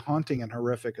pretty haunting and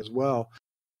horrific as well,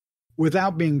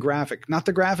 without being graphic. Not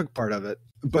the graphic part of it,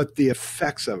 but the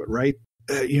effects of it, right?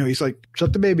 He's like,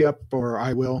 shut the baby up or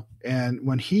I will. And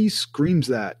when he screams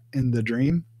that in the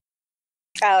dream.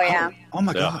 Oh, yeah. Oh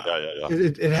my God. Yeah.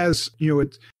 It has,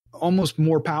 it's almost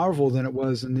more powerful than it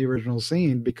was in the original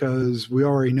scene because we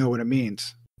already know what it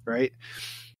means, right?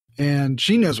 And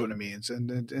she knows what it means.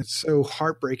 And it's so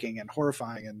heartbreaking and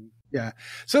horrifying. And yeah.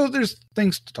 So there's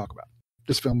things to talk about.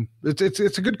 This film, it's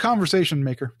a good conversation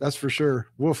maker, that's for sure.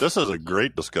 Woof. This is a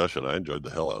great discussion. I enjoyed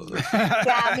the hell out of this.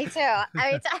 Yeah, me too.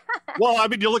 Well,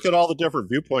 you look at all the different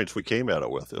viewpoints we came at it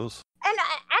with. It was, and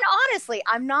honestly,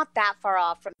 I'm not that far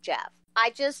off from Jeff.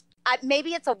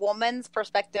 Maybe it's a woman's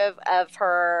perspective of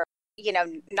her,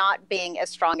 not being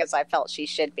as strong as I felt she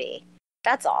should be.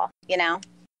 That's all. I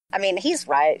mean, he's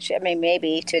right.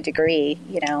 Maybe to a degree.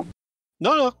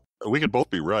 No, we could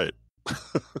both be right.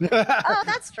 Oh,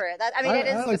 that's true. It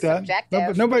is like just that.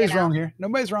 subjective. Nobody's wrong here.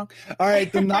 Nobody's wrong. All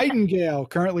right, The Nightingale,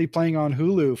 currently playing on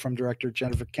Hulu from director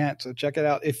Jennifer Kent. So check it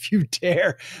out if you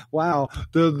dare. Wow,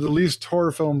 the least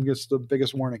horror film gets the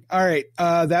biggest warning. All right,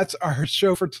 that's our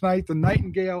show for tonight. The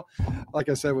Nightingale, like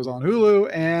I said, was on Hulu,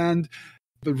 and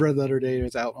the Red Letter Day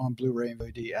is out on Blu-ray and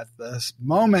DVD at this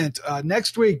moment.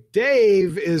 Next week,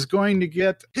 Dave is going to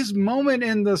get his moment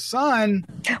in the sun.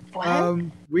 What?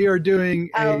 We are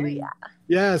doing yeah.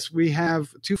 Yes, we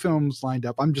have 2 films lined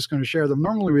up. I'm just going to share them.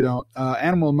 Normally we don't.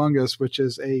 Animal Among Us, which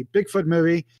is a Bigfoot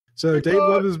movie. So Dave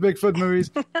loves his Bigfoot movies.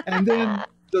 And then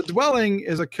The Dwelling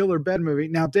is a killer bed movie.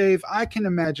 Now, Dave, I can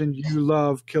imagine you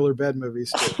love killer bed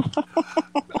movies too.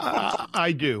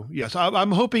 I do, yes.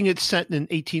 I'm hoping it's set in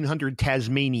 1800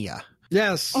 Tasmania.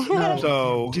 Yes. No,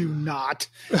 so do not.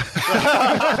 I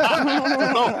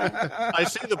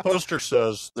see the poster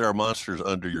says there are monsters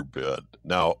under your bed.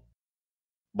 Now,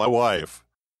 my wife,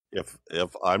 if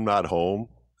I'm not home,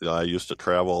 I used to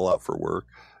travel a lot for work.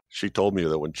 She told me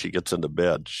that when she gets into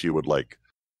bed, she would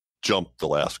jump the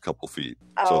last couple feet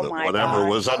so that whatever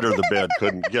was under the bed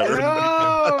couldn't get her.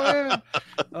 Oh, man.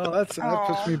 Oh, that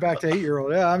puts me back to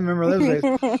 8-year-old. Yeah, I remember those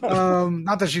days.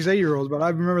 Not that she's 8-year-old, but I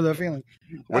remember that feeling.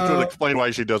 Which would explain why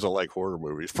she doesn't like horror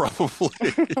movies, probably.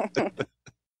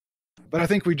 But I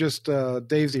think we just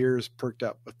Dave's ears perked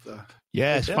up with the.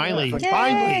 Yes, finally.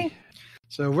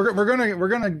 So we're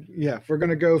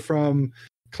gonna go from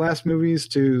class movies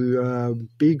to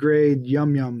B grade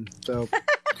yum yum. So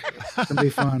it's gonna be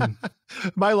fun.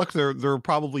 My luck, they're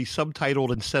probably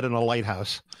subtitled and set in a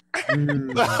lighthouse.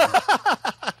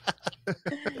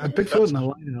 A Bigfoot in a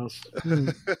lighthouse.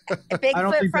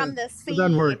 Bigfoot from the sea. That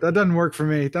doesn't work. That doesn't work for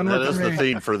me. That is the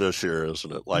theme for this year,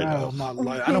 isn't it? Lighthouse. No,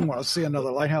 I don't want to see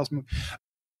another lighthouse movie.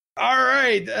 All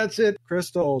right, that's it.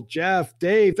 Crystal, Jeff,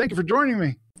 Dave, thank you for joining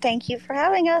me. Thank you for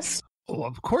having us. Oh,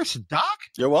 of course, Doc.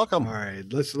 You're welcome. All right,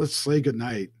 let's say good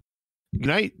night. Good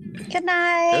night. Good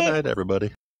night. Good night,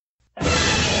 everybody.